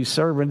strangers, these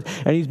servants,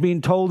 and he's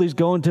being told he's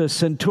going to a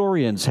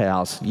centurion's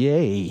house.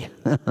 Yay.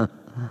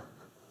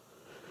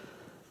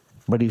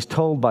 But he's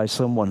told by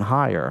someone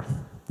higher,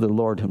 the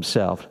Lord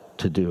himself,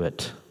 to do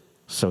it.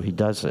 So he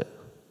does it.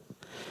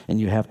 And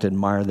you have to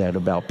admire that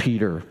about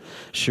Peter.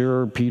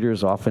 Sure, Peter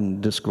is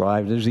often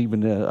described, there's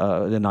even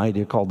an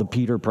idea called the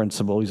Peter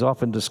principle. He's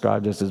often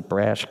described as this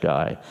brash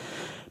guy.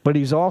 But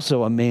he's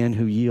also a man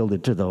who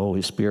yielded to the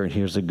Holy Spirit.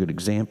 Here's a good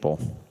example.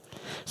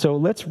 So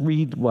let's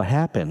read what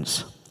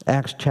happens.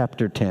 Acts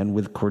chapter 10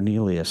 with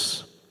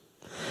Cornelius.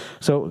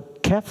 So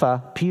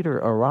Kepha, Peter,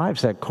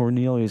 arrives at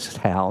Cornelius'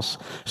 house.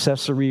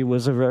 Caesarea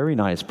was a very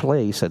nice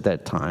place at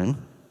that time.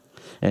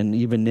 And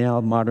even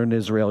now, modern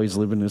Israelis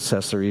live in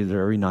Caesarea, a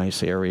very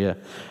nice area,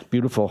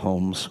 beautiful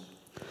homes.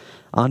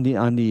 On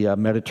the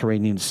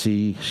Mediterranean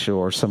Sea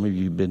shore, some of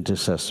you have been to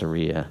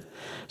Caesarea.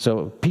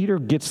 So Peter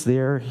gets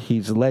there.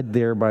 He's led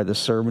there by the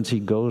servants. He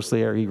goes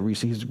there. He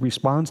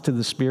responds to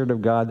the Spirit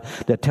of God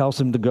that tells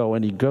him to go,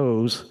 and he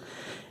goes.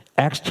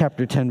 Acts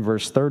chapter 10,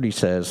 verse 30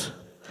 says,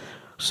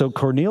 "So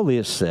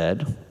Cornelius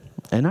said,"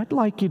 and I'd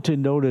like you to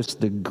notice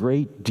the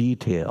great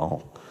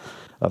detail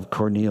of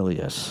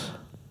Cornelius.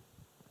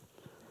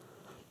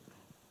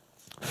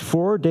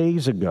 "4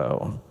 days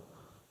ago,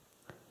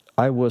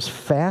 I was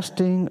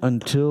fasting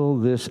until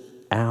this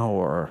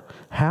hour."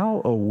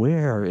 How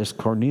aware is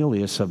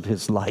Cornelius of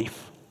his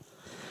life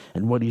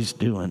and what he's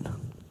doing?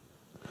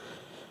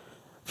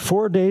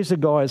 4 days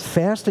ago, I was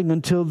fasting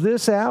until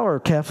this hour,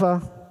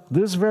 Kepha.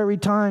 This very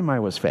time I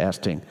was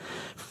fasting.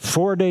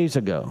 4 days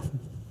ago.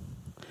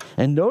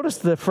 And notice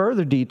the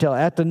further detail.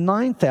 At the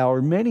 9th hour,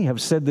 many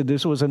have said that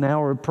this was an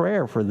hour of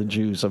prayer for the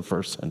Jews of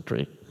first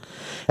century.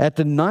 At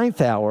the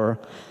 9th hour,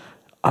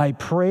 I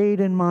prayed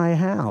in my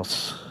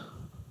house.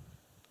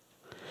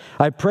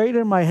 I prayed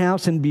in my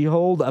house, and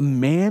behold, a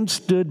man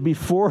stood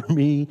before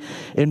me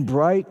in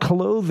bright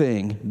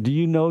clothing. Do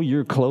you know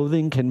your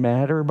clothing can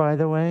matter, by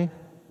the way?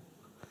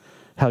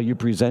 How you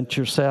present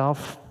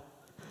yourself?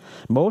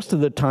 Most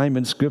of the time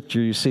in Scripture,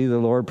 you see the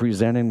Lord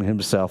presenting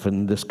himself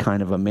in this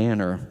kind of a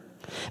manner.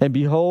 "And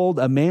behold,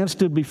 a man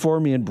stood before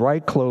me in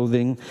bright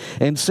clothing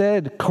and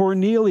said,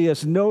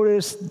 Cornelius,"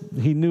 notice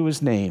he knew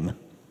his name.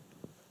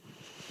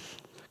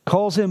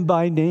 Calls him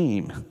by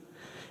name.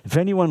 If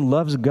anyone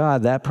loves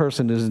God, that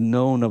person is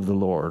known of the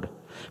Lord.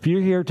 If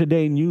you're here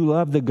today and you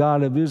love the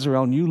God of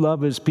Israel and you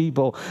love his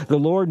people, the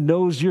Lord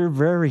knows your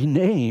very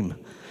name.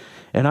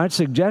 And I'd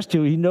suggest to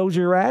you, he knows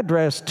your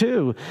address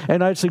too.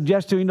 And I'd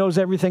suggest to you, he knows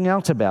everything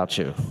else about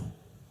you.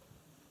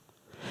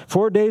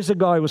 4 days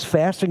ago, I was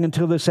fasting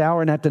until this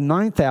hour, and at the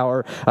 9th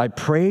hour, I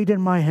prayed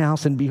in my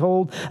house, and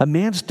behold, a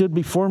man stood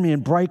before me in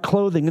bright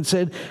clothing and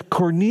said,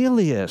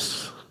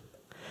 Cornelius,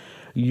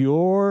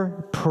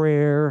 your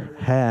prayer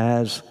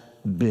has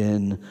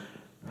been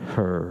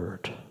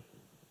heard.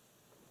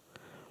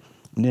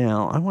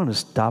 Now, I want to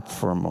stop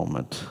for a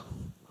moment.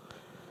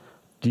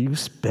 Do you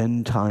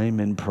spend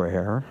time in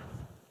prayer?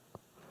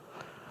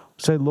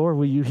 Say, Lord,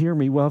 will you hear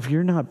me? Well, if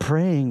you're not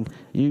praying,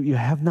 you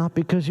have not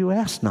because you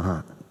ask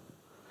not.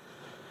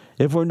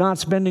 If we're not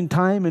spending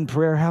time in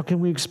prayer, how can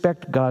we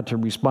expect God to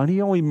respond?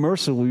 He only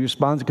mercifully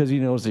responds because he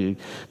knows the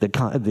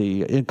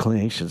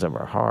inclinations of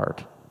our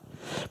heart.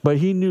 But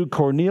he knew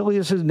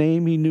Cornelius'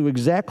 name. He knew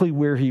exactly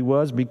where he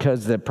was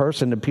because the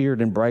person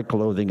appeared in bright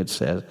clothing, it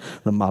says,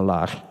 the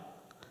malach,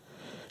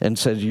 and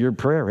says, your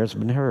prayer has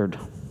been heard.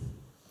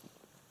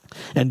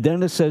 And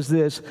then it says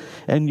this,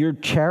 and your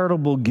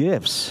charitable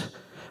gifts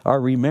are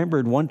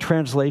remembered. One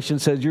translation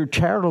says your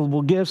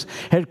charitable gifts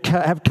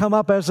have come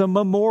up as a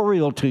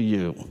memorial to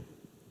you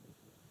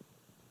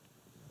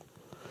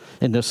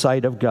in the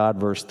sight of God,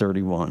 verse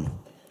 31.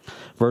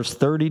 Verse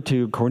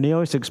 32,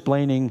 Cornelius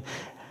explaining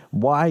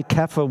why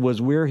Kepha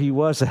was where he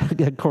was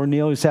at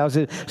Cornelius' house.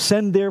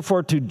 Send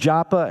therefore to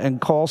Joppa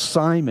and call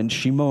Simon,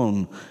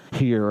 Shimon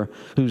here,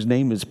 whose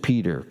name is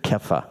Peter,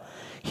 Kepha.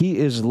 He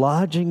is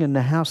lodging in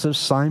the house of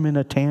Simon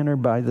a tanner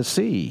by the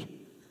sea.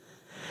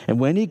 And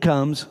when he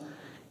comes,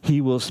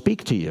 he will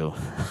speak to you.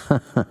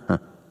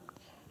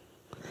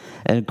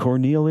 And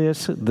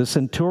Cornelius, the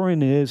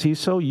centurion he's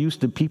so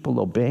used to people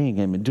obeying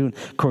him and doing.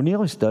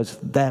 Cornelius does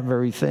that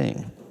very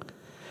thing.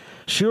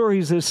 Sure,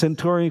 he's a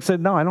centurion. He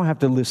said, no, I don't have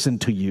to listen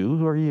to you.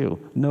 Who are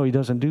you? No, he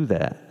doesn't do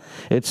that.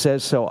 It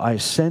says, so I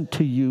sent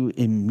to you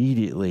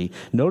immediately.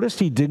 Notice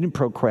he didn't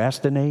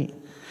procrastinate.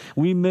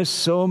 We miss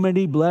so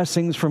many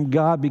blessings from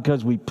God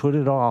because we put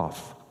it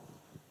off.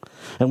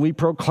 And we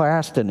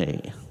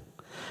procrastinate.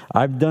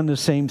 I've done the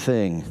same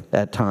thing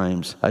at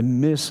times. I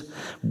miss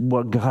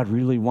what God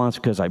really wants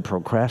because I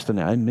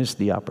procrastinate. I miss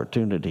the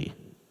opportunity.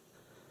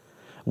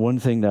 One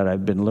thing that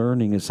I've been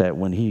learning is that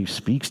when he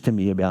speaks to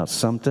me about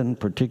something,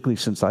 particularly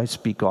since I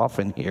speak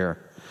often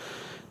here,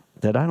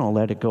 that I don't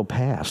let it go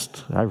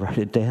past. I write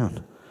it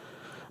down.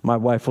 My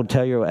wife will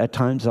tell you at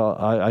times,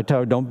 I tell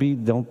her, don't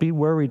be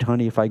worried,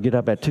 honey, if I get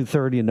up at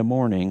 2:30 in the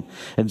morning.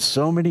 And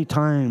so many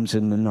times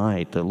in the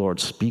night, the Lord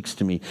speaks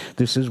to me.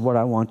 This is what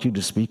I want you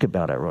to speak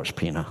about at Rosh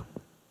Pinah.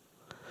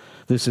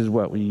 This is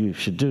what you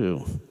should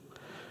do.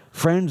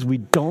 Friends, we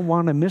don't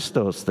want to miss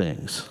those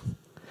things.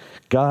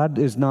 God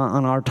is not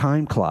on our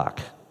time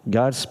clock.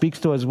 God speaks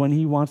to us when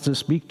he wants to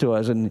speak to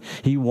us, and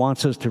he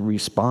wants us to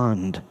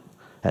respond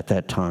at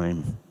that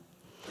time.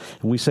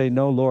 We say,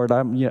 no, Lord,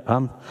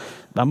 I'm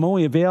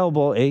only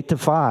available 8 to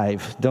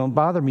 5. Don't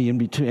bother me in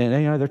between at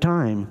any other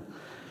time.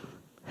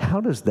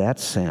 How does that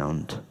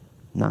sound?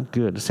 Not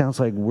good. It sounds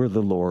like we're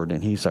the Lord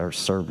and he's our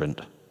servant.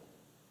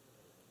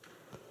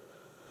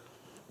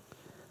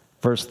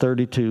 Verse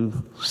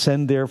 32,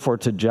 send therefore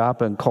to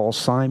Joppa and call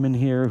Simon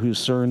here, whose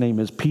surname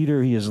is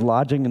Peter. He is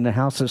lodging in the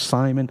house of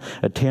Simon,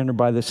 a tanner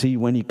by the sea.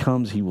 When he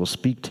comes, he will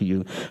speak to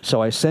you.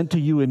 So I sent to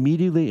you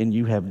immediately, and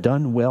you have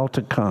done well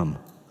to come.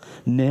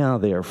 Now,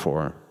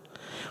 therefore,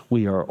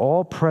 we are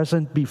all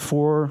present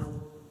before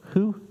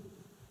who?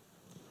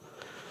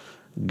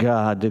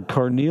 God.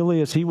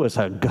 Cornelius, he was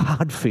a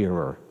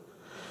God-fearer.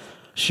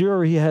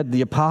 Sure, he had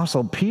the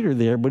apostle Peter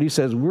there, but he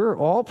says we're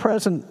all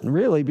present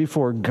really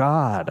before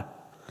God.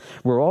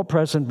 We're all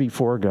present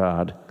before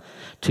God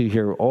to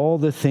hear all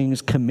the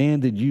things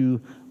commanded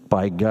you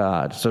by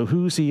God. So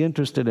who's he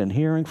interested in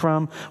hearing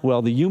from?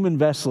 Well, the human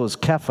vessel is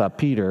Kepha,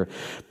 Peter,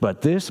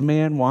 but this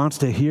man wants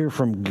to hear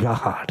from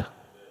God.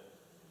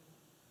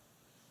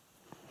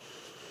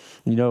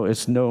 You know,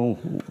 it's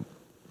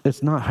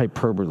not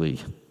hyperbole.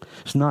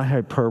 It's not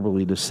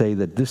hyperbole to say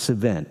that this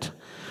event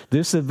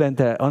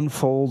that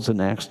unfolds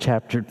in Acts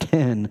chapter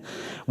 10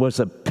 was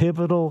a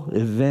pivotal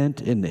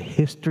event in the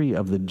history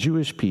of the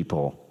Jewish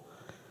people,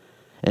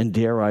 and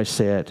dare I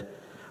say it,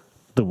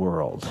 the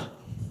world.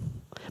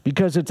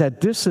 Because it's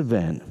at this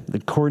event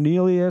that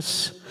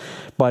Cornelius,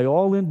 by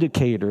all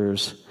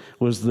indicators,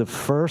 was the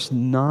first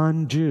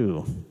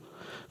non-Jew,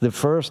 the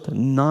first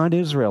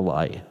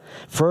non-Israelite,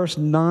 first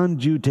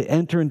non-Jew to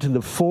enter into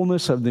the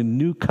fullness of the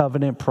new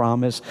covenant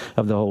promise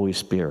of the Holy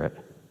Spirit.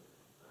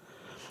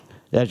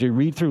 As you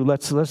read through,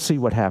 let's see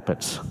what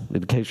happens,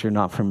 in case you're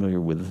not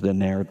familiar with the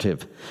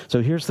narrative.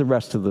 So here's the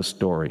rest of the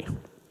story.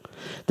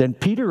 Then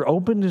Peter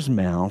opened his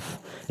mouth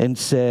and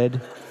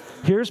said,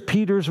 here's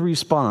Peter's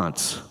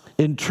response.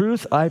 In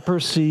truth, I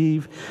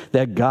perceive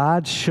that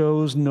God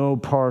shows no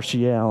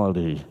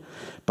partiality.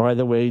 By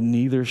the way,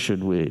 neither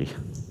should we.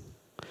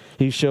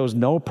 He shows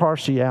no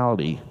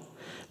partiality.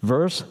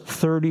 Verse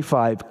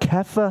 35,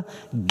 Kepha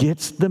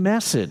gets the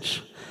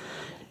message.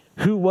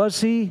 Who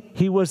was he?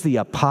 He was the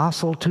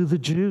apostle to the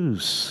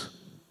Jews.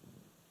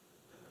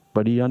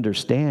 But he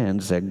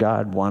understands that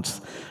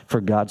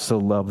for God so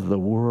loved the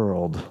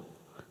world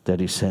that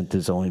he sent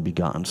his only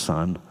begotten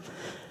Son.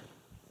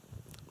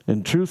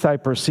 In truth, I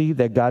perceive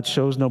that God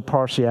shows no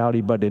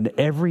partiality, but in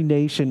every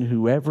nation,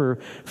 whoever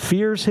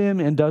fears him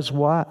and does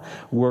what?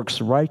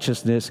 Works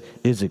righteousness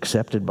is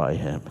accepted by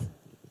him.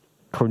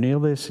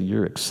 Cornelius,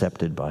 you're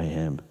accepted by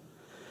him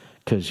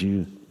because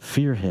you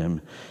fear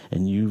him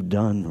and you've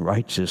done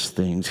righteous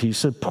things. He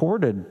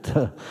supported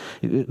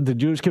the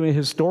Jewish community.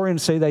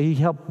 Historians say that he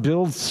helped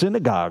build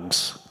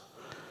synagogues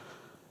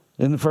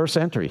in the first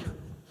century.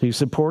 He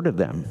supported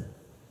them.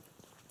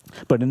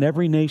 But in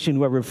every nation,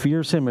 whoever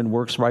fears him and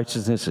works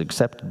righteousness is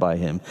accepted by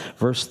him.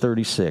 Verse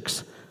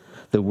 36,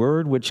 the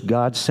word which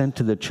God sent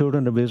to the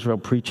children of Israel,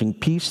 preaching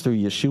peace through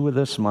Yeshua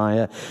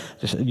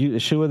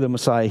the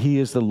Messiah, he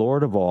is the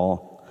Lord of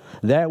all.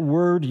 That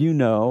word you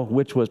know,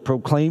 which was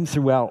proclaimed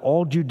throughout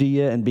all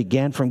Judea and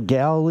began from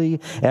Galilee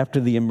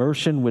after the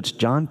immersion which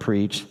John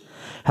preached,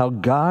 how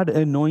God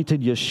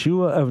anointed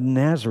Yeshua of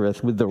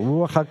Nazareth with the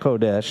Ruach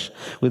HaKodesh,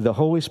 with the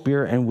Holy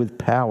Spirit, and with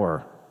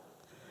power,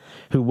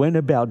 who went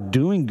about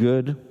doing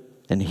good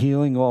and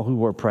healing all who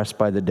were oppressed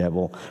by the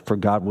devil, for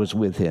God was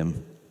with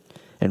him.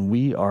 And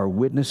we are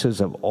witnesses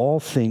of all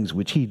things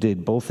which he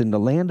did, both in the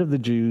land of the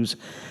Jews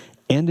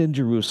and in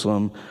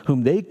Jerusalem,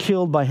 whom they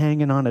killed by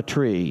hanging on a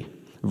tree.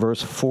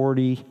 Verse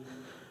 40,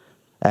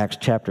 Acts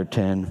chapter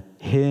 10,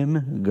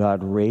 him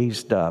God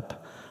raised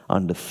up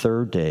on the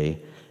third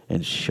day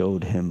and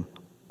showed him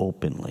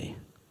openly.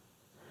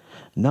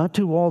 Not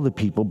to all the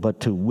people,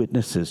 but to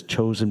witnesses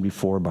chosen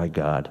before by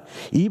God,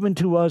 even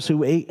to us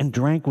who ate and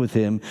drank with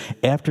him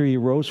after he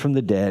rose from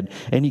the dead.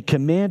 And he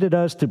commanded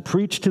us to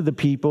preach to the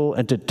people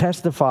and to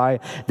testify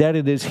that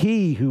it is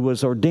he who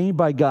was ordained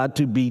by God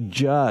to be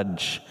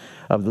judge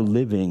of the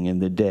living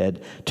and the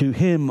dead. To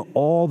him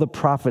all the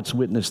prophets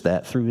witness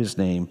that through his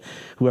name,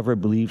 whoever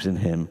believes in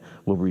him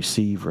will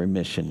receive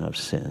remission of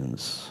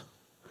sins.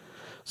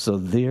 So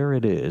there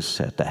it is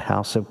at the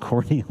house of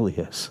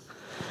Cornelius,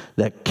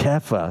 that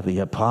Kepha, the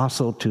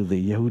apostle to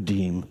the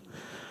Yehudim,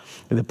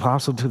 the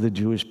apostle to the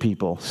Jewish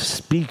people,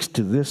 speaks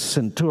to this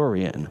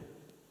centurion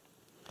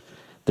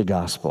the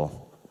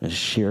gospel and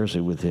shares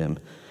it with him.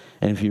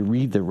 And if you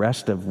read the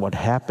rest of what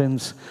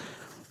happens,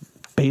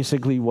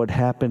 basically what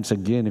happens,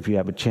 again, if you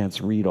have a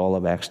chance, read all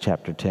of Acts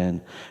chapter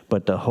 10.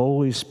 But the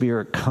Holy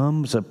Spirit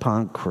comes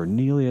upon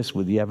Cornelius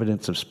with the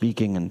evidence of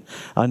speaking in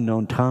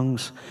unknown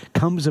tongues,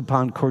 comes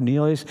upon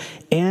Cornelius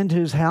and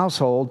his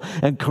household,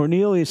 and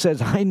Cornelius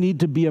says, I need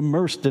to be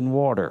immersed in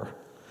water.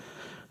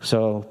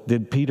 So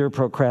did Peter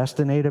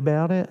procrastinate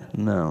about it?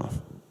 No.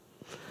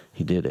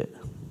 He did it.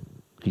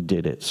 He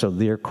did it. So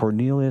there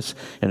Cornelius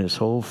and his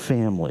whole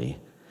family.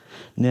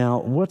 Now,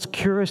 what's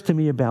curious to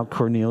me about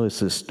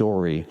Cornelius'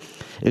 story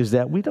is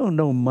that we don't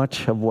know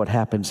much of what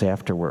happens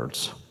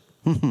afterwards.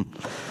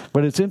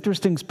 But it's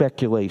interesting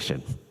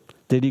speculation.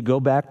 Did he go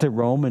back to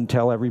Rome and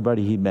tell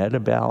everybody he met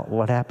about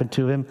what happened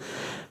to him?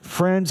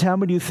 Friends, how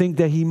many of you think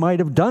that he might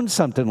have done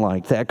something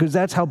like that? Because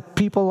that's how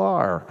people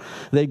are.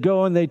 They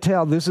go and they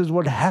tell, this is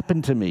what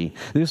happened to me.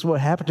 This is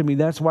what happened to me.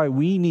 That's why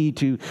we need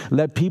to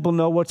let people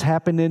know what's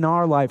happened in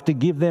our life, to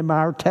give them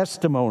our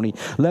testimony.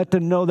 Let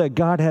them know that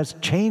God has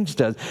changed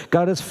us.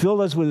 God has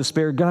filled us with the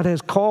Spirit. God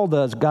has called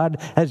us.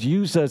 God has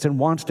used us and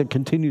wants to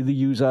continue to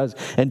use us.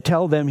 And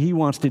tell them he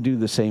wants to do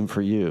the same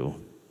for you.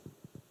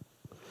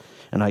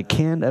 And I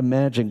can't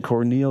imagine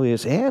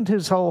Cornelius and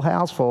his whole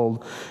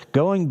household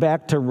going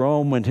back to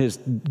Rome when his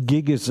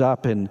gig is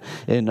up in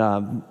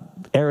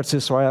Eretz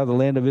Israel, the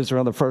land of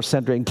Israel in the first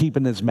century, and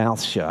keeping his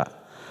mouth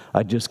shut.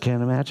 I just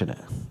can't imagine it.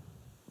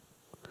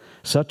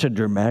 Such a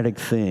dramatic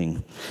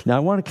thing. Now, I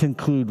want to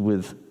conclude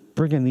with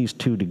bringing these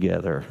two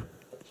together.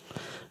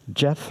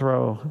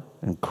 Jethro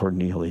and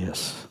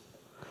Cornelius.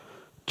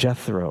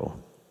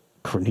 Jethro,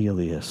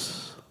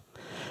 Cornelius.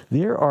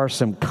 There are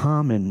some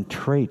common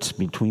traits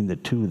between the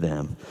two of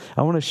them.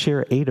 I want to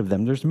share 8 of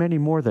them. There's many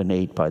more than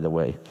 8, by the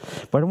way.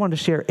 But I want to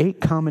share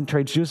 8 common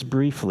traits just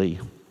briefly.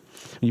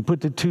 When you put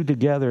the two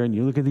together and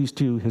you look at these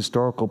two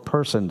historical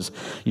persons,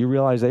 you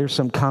realize there's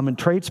some common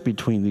traits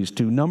between these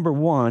two. Number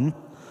 1,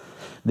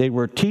 they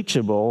were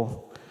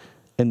teachable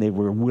and they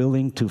were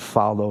willing to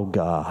follow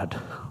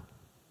God.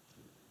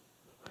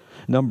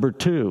 Number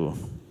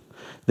 2,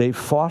 they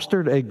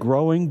fostered a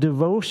growing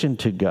devotion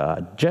to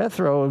God.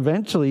 Jethro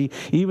eventually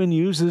even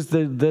uses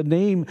the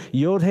name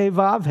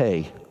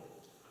Yod-Heh-Vav-Heh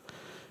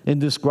in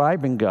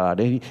describing God.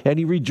 And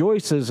he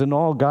rejoices in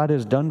all God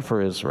has done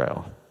for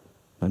Israel.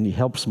 And he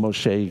helps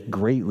Moshe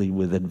greatly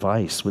with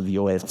advice, with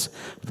yoetz,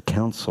 with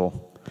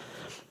counsel.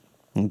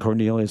 And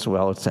Cornelius,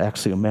 well, it's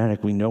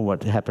axiomatic. We know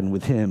what happened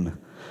with him.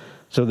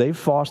 So they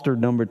fostered,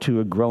 number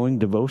 2, a growing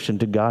devotion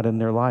to God in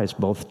their lives,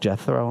 both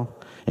Jethro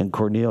and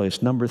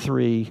Cornelius. Number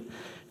 3,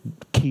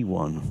 key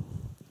one.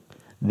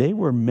 They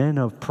were men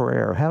of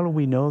prayer. How do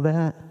we know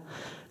that?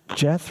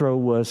 Jethro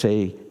was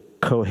a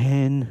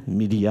Kohen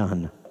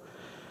Midian.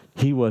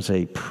 He was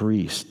a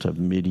priest of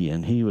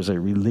Midian. He was a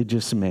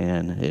religious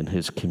man in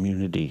his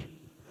community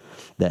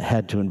that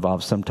had to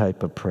involve some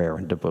type of prayer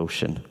and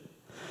devotion.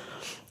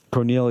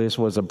 Cornelius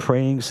was a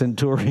praying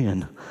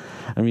centurion.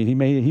 I mean,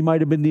 he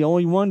might have been the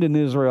only one in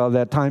Israel at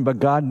that time, but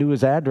God knew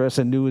his address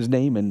and knew his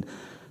name and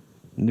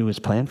knew his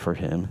plan for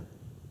him.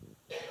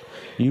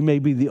 You may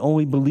be the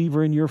only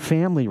believer in your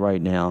family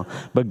right now,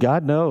 but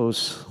God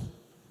knows.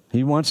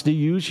 He wants to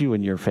use you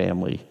in your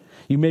family.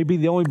 You may be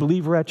the only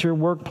believer at your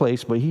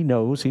workplace, but He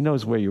knows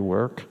where you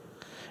work,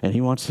 and He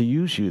wants to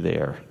use you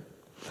there.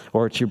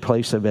 Or it's your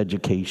place of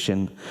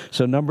education.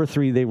 So number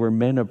 3, they were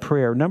men of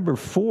prayer. Number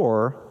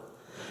 4,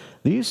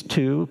 these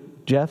two,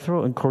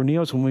 Jethro and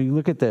Cornelius, when we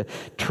look at the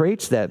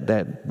traits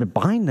that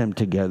bind them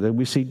together,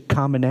 we see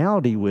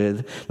commonality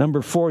with.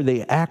 Number 4,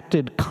 they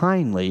acted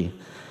kindly.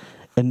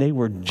 And they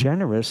were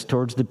generous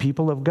towards the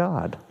people of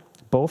God,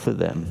 both of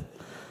them.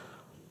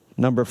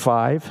 Number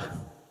 5,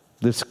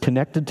 this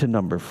connected to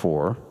number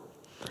 4,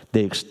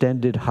 they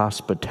extended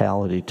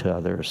hospitality to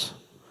others.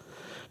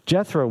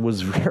 Jethro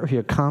was very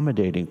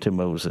accommodating to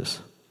Moses.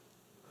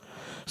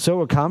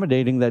 So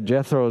accommodating that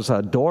Jethro's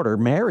daughter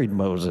married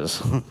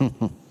Moses.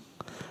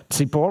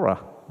 Zipporah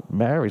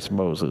marries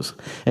Moses.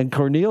 And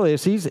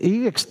Cornelius,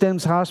 he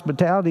extends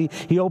hospitality.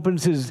 He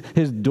opens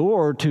his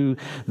door to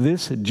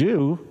this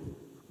Jew,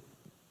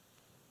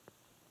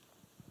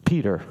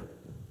 Peter.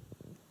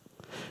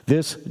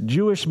 This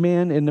Jewish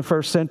man in the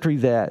first century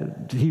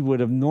that he would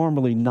have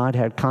normally not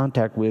had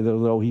contact with,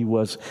 although he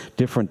was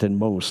different than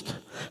most.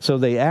 So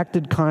they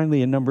acted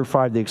kindly. And number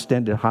 5, they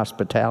extended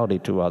hospitality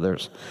to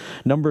others.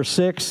 Number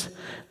 6,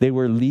 they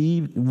were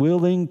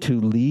willing to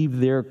leave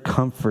their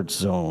comfort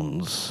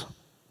zones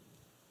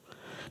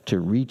to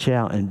reach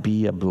out and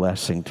be a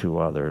blessing to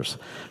others.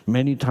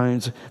 Many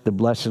times the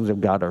blessings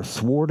of God are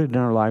thwarted in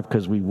our life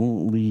because we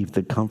won't leave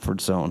the comfort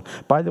zone.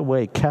 By the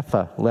way,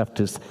 Kepha left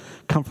his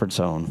comfort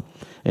zone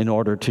in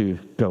order to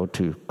go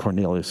to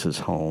Cornelius'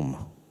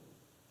 home.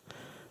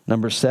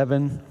 Number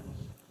 7,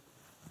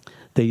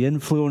 they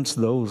influenced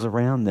those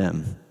around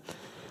them.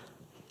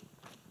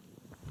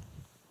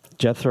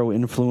 Jethro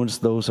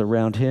influenced those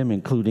around him,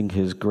 including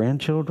his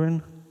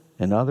grandchildren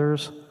and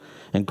others.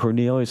 And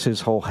Cornelius, his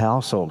whole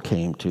household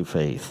came to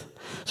faith.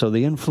 So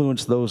they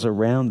influenced those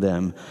around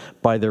them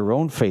by their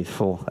own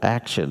faithful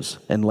actions.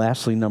 And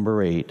lastly,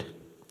 number 8,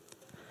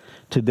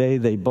 today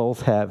they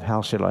both have,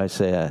 how should I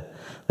say it?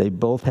 They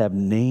both have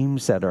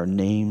names that are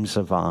names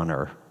of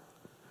honor.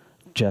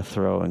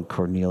 Jethro and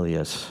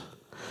Cornelius.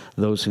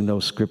 Those who know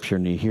Scripture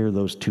and you hear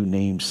those two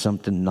names,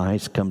 something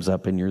nice comes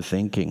up in your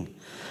thinking.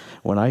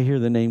 When I hear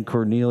the name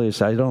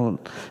Cornelius,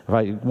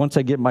 once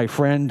I get my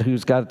friend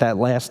who's got that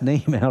last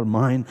name out of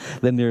mine,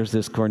 then there's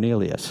this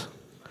Cornelius.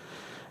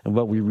 And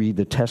what we read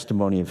the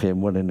testimony of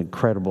him, what an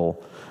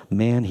incredible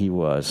man he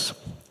was.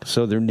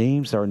 So their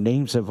names are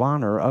names of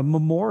honor, a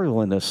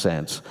memorial in a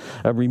sense,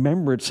 a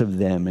remembrance of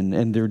them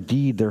and their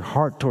deed, their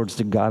heart towards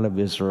the God of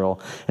Israel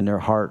and their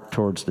heart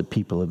towards the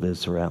people of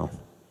Israel.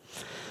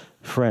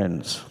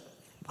 Friends,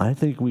 I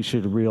think we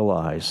should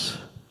realize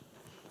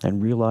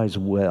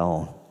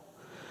well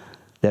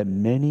that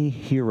many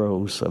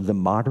heroes of the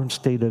modern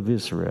state of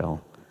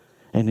Israel,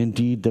 and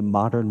indeed the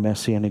modern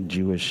Messianic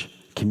Jewish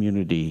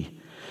community,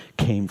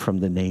 came from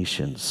the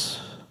nations,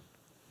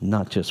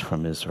 not just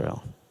from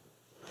Israel.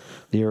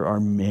 There are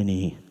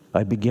many.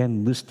 I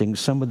began listing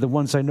some of the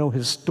ones I know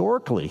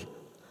historically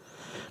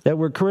that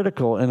were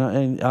critical,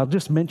 and I'll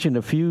just mention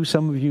a few.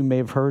 Some of you may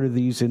have heard of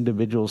these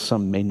individuals,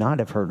 some may not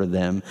have heard of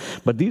them,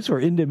 but these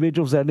were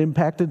individuals that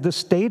impacted the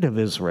state of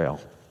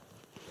Israel,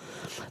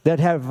 that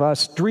have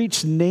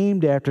streets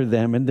named after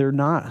them, and they're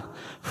not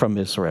from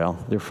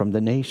Israel. They're from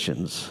the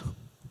nations.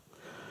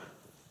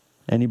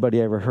 Anybody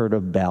ever heard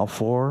of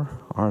Balfour,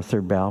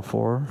 Arthur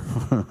Balfour?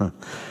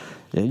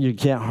 You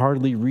can't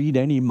hardly read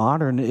any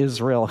modern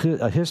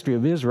a history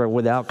of Israel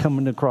without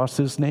coming across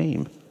his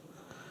name.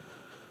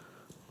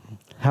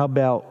 How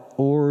about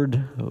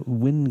Ord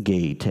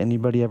Wingate?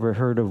 Anybody ever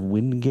heard of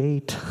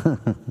Wingate?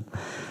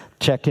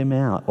 Check him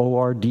out,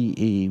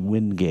 O-R-D-E,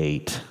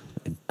 Wingate.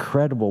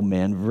 Incredible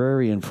man,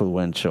 very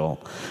influential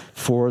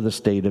for the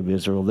state of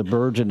Israel, the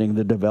burgeoning,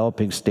 the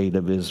developing state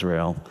of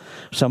Israel.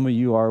 Some of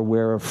you are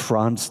aware of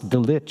Franz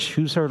Delitzsch.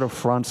 Who's heard of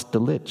Franz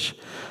Delitzsch?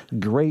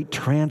 Great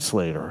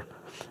translator,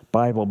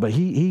 Bible. But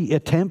he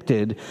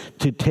attempted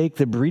to take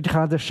the Brit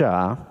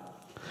Hadashah,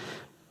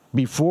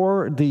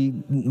 before the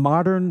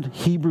modern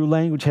Hebrew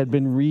language had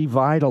been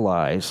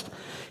revitalized.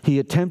 He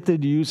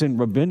attempted using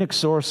rabbinic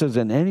sources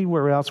and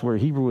anywhere else where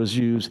Hebrew was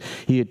used.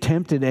 He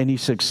attempted and he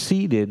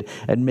succeeded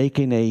at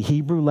making a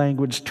Hebrew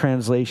language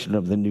translation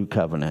of the New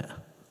Covenant.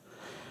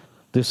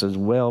 This is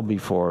well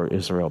before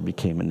Israel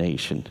became a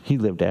nation. He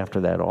lived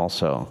after that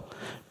also.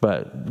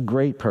 But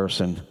great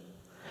person.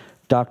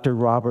 Dr.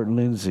 Robert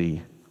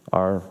Lindsay,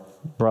 our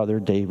brother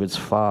David's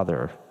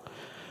father,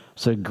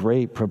 is a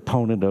great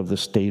proponent of the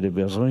state of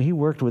Israel. He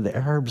worked with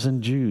Arabs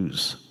and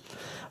Jews,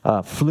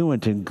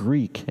 fluent in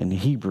Greek and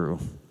Hebrew.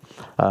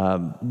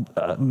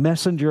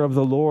 Messenger of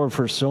the Lord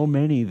for so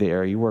many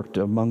there. He worked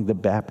among the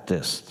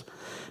Baptists.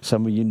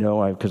 Some of you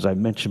know, because I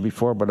mentioned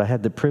before, but I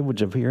had the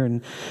privilege of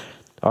hearing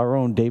our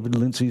own David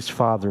Lindsay's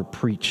father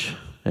preach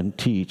and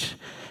teach,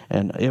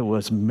 and it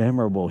was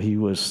memorable. He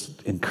was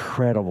an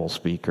incredible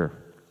speaker.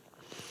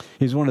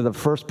 He's one of the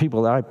first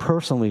people that I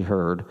personally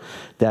heard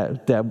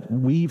that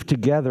weaved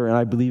together, and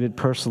I believe it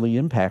personally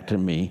impacted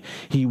me.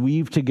 He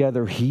weaved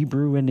together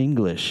Hebrew and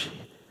English.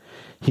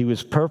 He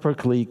was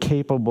perfectly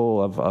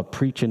capable of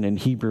preaching in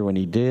Hebrew, and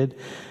he did.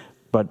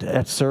 But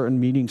at certain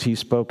meetings, he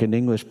spoke in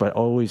English, but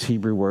always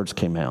Hebrew words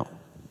came out.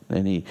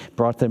 And he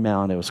brought them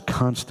out, and it was a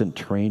constant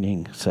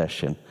training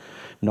session.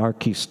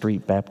 Narkey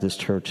Street Baptist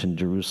Church in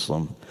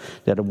Jerusalem.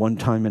 That at one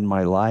time in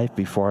my life,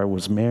 before I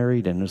was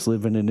married and was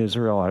living in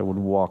Israel, I would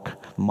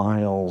walk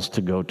miles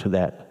to go to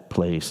that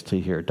place to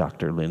hear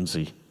Dr.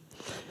 Lindsay.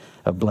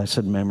 A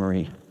blessed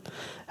memory.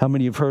 How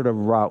many have heard of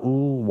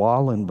Raoul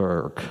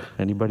Wallenberg?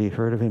 Anybody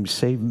heard of him? He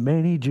saved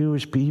many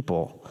Jewish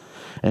people.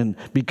 And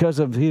because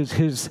of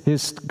his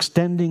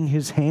extending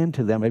his hand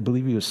to them, I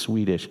believe he was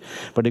Swedish,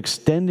 but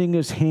extending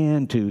his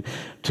hand to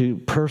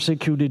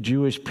persecuted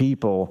Jewish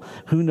people,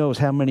 who knows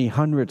how many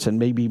hundreds and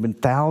maybe even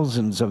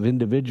thousands of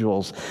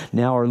individuals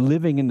now are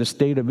living in the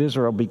state of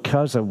Israel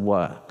because of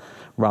what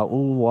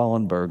Raoul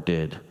Wallenberg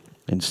did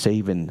in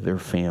saving their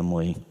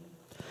family.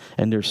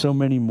 And there's so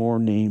many more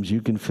names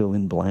you can fill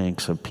in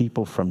blanks of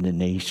people from the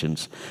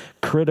nations,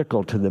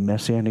 critical to the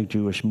Messianic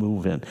Jewish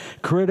movement,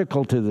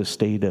 critical to the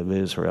state of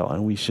Israel,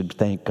 and we should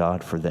thank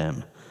God for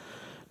them.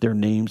 Their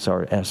names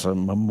are as a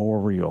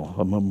memorial,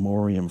 a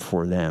memoriam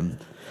for them.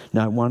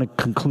 Now I want to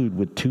conclude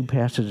with two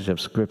passages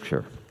of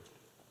Scripture.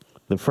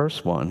 The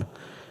first one,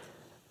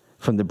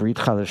 from the Brit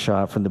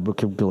Chadashah, from the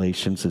book of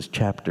Galatians, is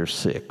chapter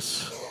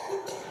 6,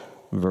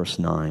 verse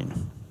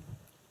 9.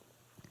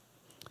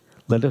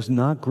 Let us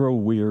not grow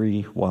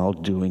weary while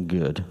doing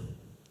good,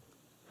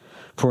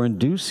 for in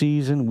due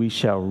season we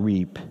shall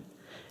reap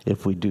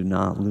if we do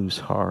not lose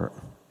heart.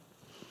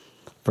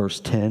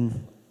 Verse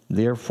 10,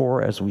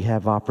 therefore, as we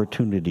have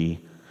opportunity,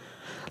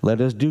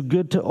 let us do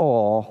good to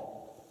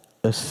all,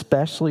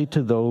 especially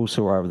to those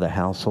who are of the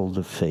household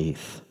of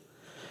faith.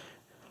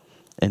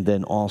 And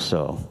then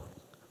also,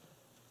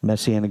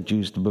 Messianic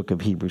Jews, the book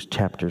of Hebrews,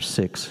 chapter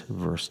 6,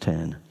 verse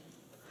 10.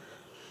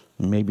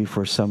 Maybe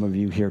for some of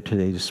you here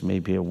today, this may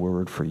be a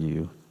word for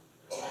you.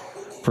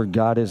 For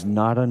God is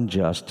not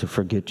unjust to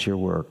forget your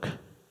work.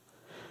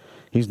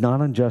 He's not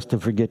unjust to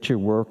forget your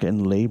work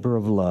and labor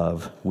of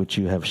love, which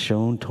you have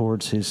shown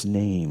towards his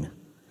name,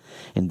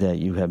 in that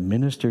you have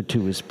ministered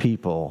to his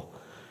people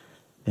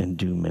and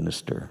do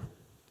minister.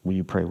 Will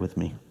you pray with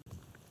me?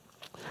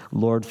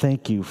 Lord,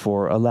 thank you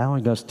for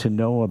allowing us to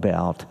know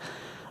about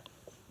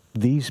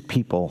these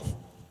people,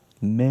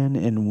 men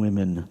and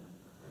women,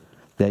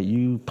 that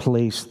you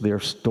place their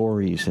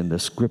stories in the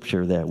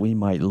Scripture that we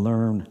might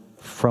learn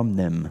from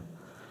them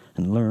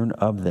and learn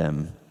of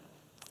them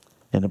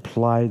and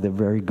apply the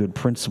very good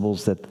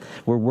principles that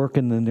we're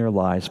working in their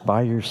lives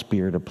by your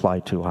Spirit apply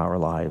to our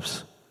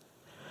lives.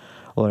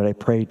 Lord, I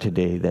pray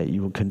today that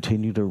you will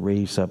continue to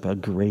raise up a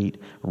great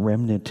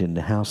remnant in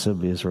the house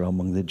of Israel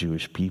among the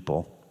Jewish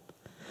people.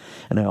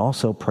 And I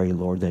also pray,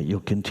 Lord, that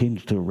you'll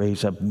continue to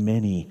raise up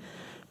many,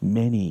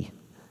 many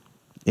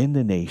in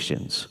the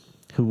nations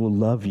who will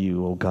love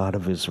you, O God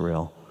of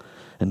Israel,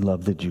 and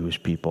love the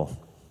Jewish people.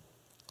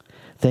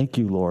 Thank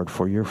you, Lord,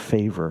 for your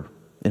favor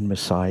in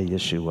Messiah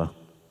Yeshua.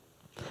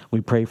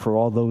 We pray for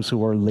all those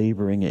who are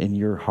laboring in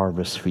your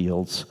harvest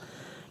fields,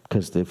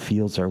 because the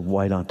fields are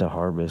white unto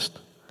harvest.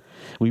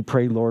 We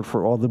pray, Lord,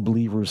 for all the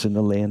believers in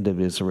the land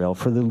of Israel,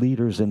 for the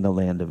leaders in the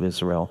land of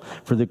Israel,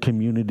 for the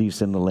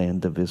communities in the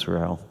land of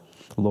Israel.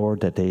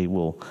 Lord, that they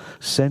will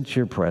sense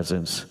your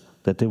presence,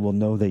 that they will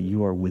know that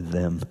you are with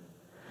them.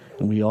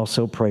 And we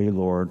also pray,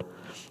 Lord,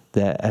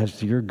 that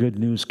as your good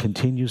news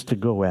continues to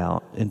go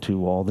out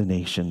into all the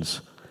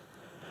nations,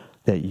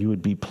 that you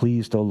would be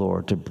pleased, O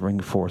Lord, to bring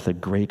forth a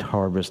great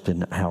harvest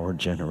in our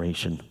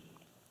generation.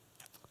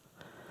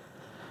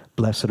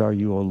 Blessed are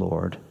you, O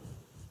Lord.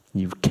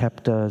 You've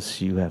kept us,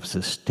 you have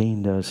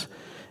sustained us,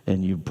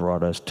 and you've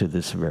brought us to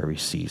this very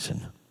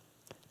season.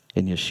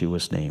 In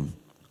Yeshua's name,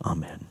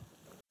 amen.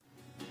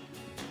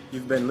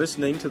 You've been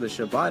listening to the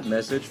Shabbat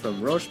message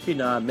from Rosh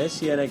Pinah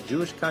Messianic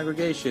Jewish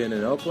Congregation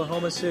in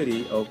Oklahoma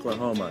City,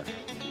 Oklahoma.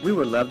 We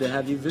would love to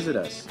have you visit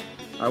us.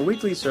 Our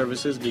weekly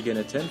services begin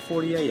at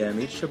 10:40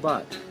 a.m. each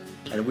Shabbat,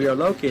 and we are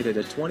located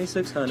at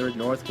 2600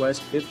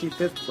 Northwest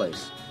 55th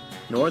Place,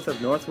 north of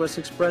Northwest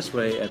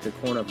Expressway at the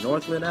corner of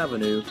Northland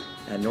Avenue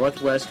and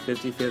Northwest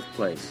 55th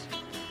Place.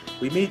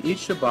 We meet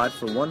each Shabbat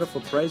for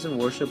wonderful praise and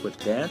worship with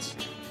dance,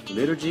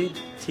 liturgy,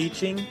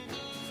 teaching,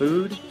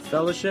 food,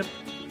 fellowship,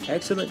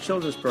 excellent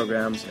children's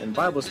programs, and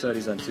Bible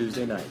studies on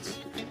Tuesday nights.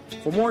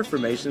 For more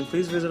information,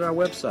 please visit our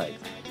website,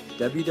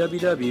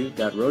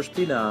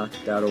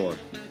 www.roshpinah.org.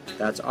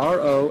 That's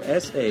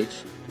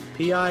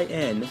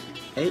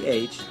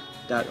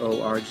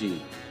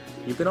ROSHPINAH.org.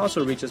 You can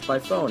also reach us by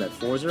phone at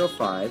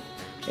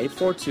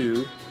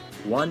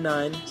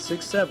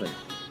 405-842-1967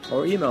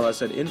 or email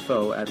us at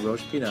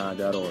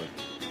info@roshpinah.org.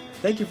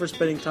 Thank you for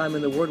spending time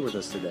in the Word with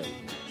us today.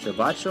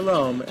 Shabbat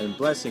Shalom and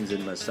blessings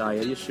in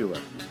Messiah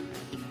Yeshua.